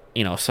 like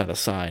set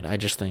aside. I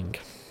just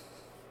think.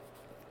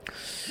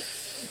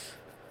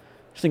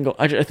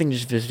 I think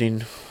just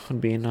visiting would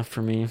be enough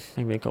for me.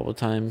 Maybe a couple of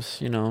times.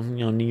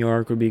 New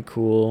York would be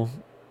cool.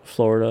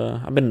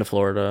 Florida. I've been to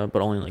Florida,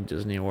 but only like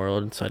Disney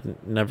World. So I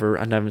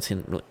haven't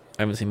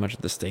seen much of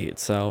the state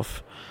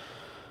itself.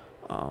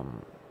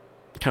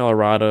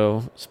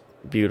 Colorado, it's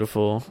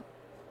beautiful.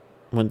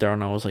 Went there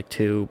when I was like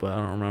 2, but I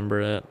don't remember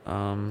it.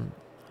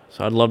 So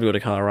I'd love to go to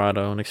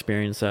Colorado and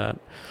experience that.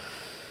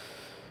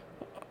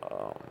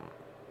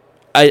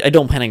 I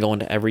don't plan on going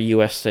to every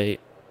U.S.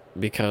 state.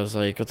 Because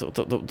like what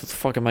the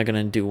fuck am I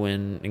gonna do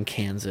in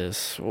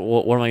Kansas?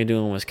 What am I gonna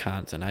do in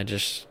Wisconsin? I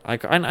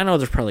know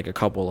there's probably like a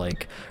couple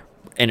like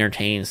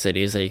entertaining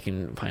cities that you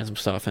can find some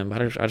stuff in, but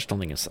I just don't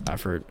think it's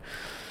effort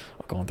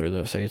going through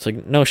those states.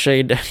 Like no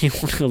shade to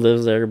anyone who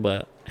lives there,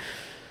 but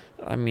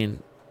I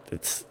mean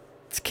it's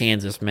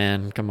Kansas,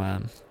 man. Come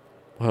on.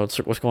 What's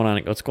going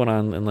on? What's going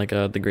on in like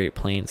the Great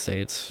Plains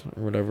states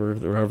or whatever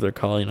they're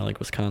called? Like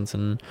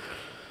Wisconsin.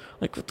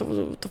 Like, what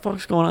the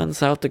fuck's going on in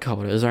South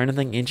Dakota? Is there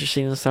anything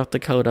interesting in South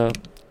Dakota?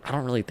 I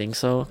don't really think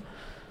so.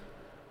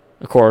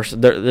 Of course,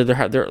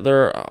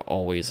 there are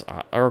always,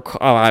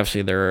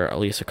 obviously there are at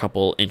least a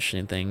couple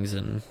interesting things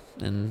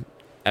in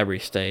every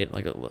state.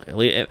 Like, at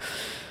least,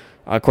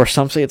 of course,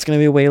 some say it's gonna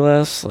be way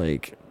less.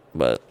 Like,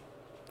 but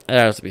it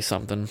has to be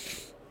something.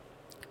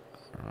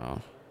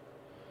 I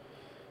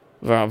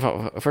don't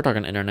know. If we're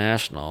talking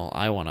international,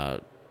 I don't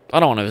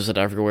want to visit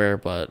everywhere,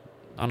 but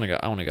I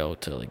want to go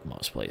to like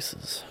most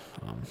places.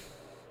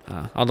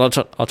 I'll touch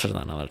on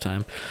that another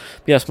time.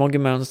 But yeah, Smoky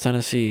Mountains,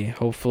 Tennessee.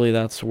 Hopefully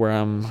that's where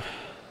I'm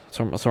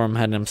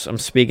heading. I'm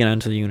speaking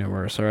into the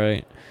universe. All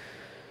right,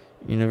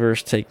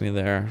 universe, take me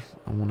there.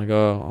 I want to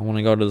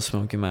go to the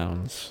Smoky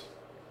Mountains,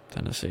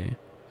 Tennessee.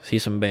 See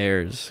some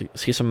bears.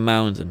 See some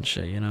mountains and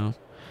shit.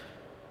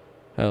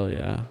 Hell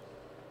yeah,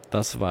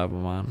 that's the vibe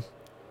I'm on.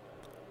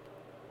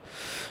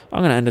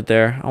 I'm gonna end it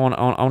there. I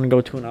want to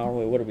go to an hour.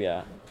 Wait, what are we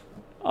at?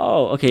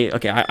 Oh, okay.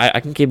 I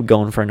can keep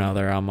going for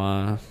another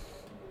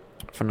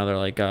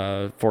like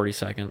 40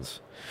 seconds.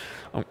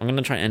 I'm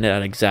gonna try and end it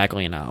at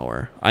exactly an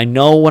hour. I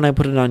know when I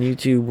put it on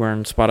YouTube or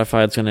on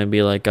Spotify, it's gonna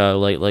be like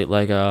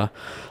an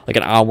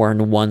hour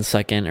and 1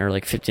 second or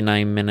like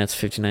 59 minutes,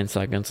 59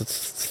 seconds.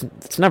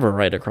 It's never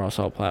right across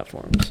all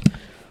platforms.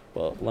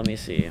 Well, let me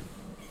see.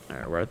 All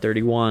right, we're at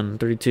 31,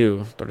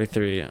 32,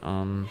 33.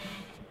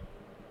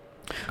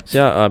 So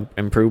yeah,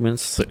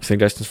 improvements,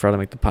 suggestions for how to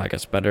make the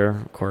podcast better.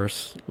 Of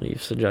course,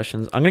 leave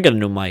suggestions. I'm gonna get a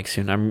new mic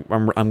soon. I'm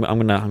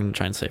gonna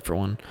try and save for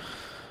one.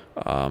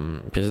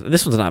 Because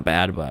this one's not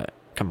bad, but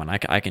come on,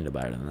 I can do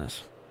better than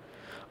this.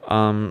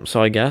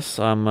 So I guess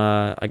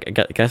I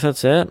guess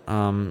that's it.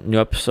 New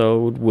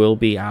episode will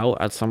be out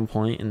at some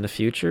point in the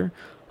future,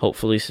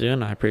 hopefully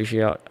soon. I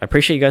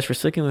appreciate you guys for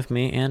sticking with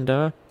me,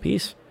 and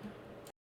peace.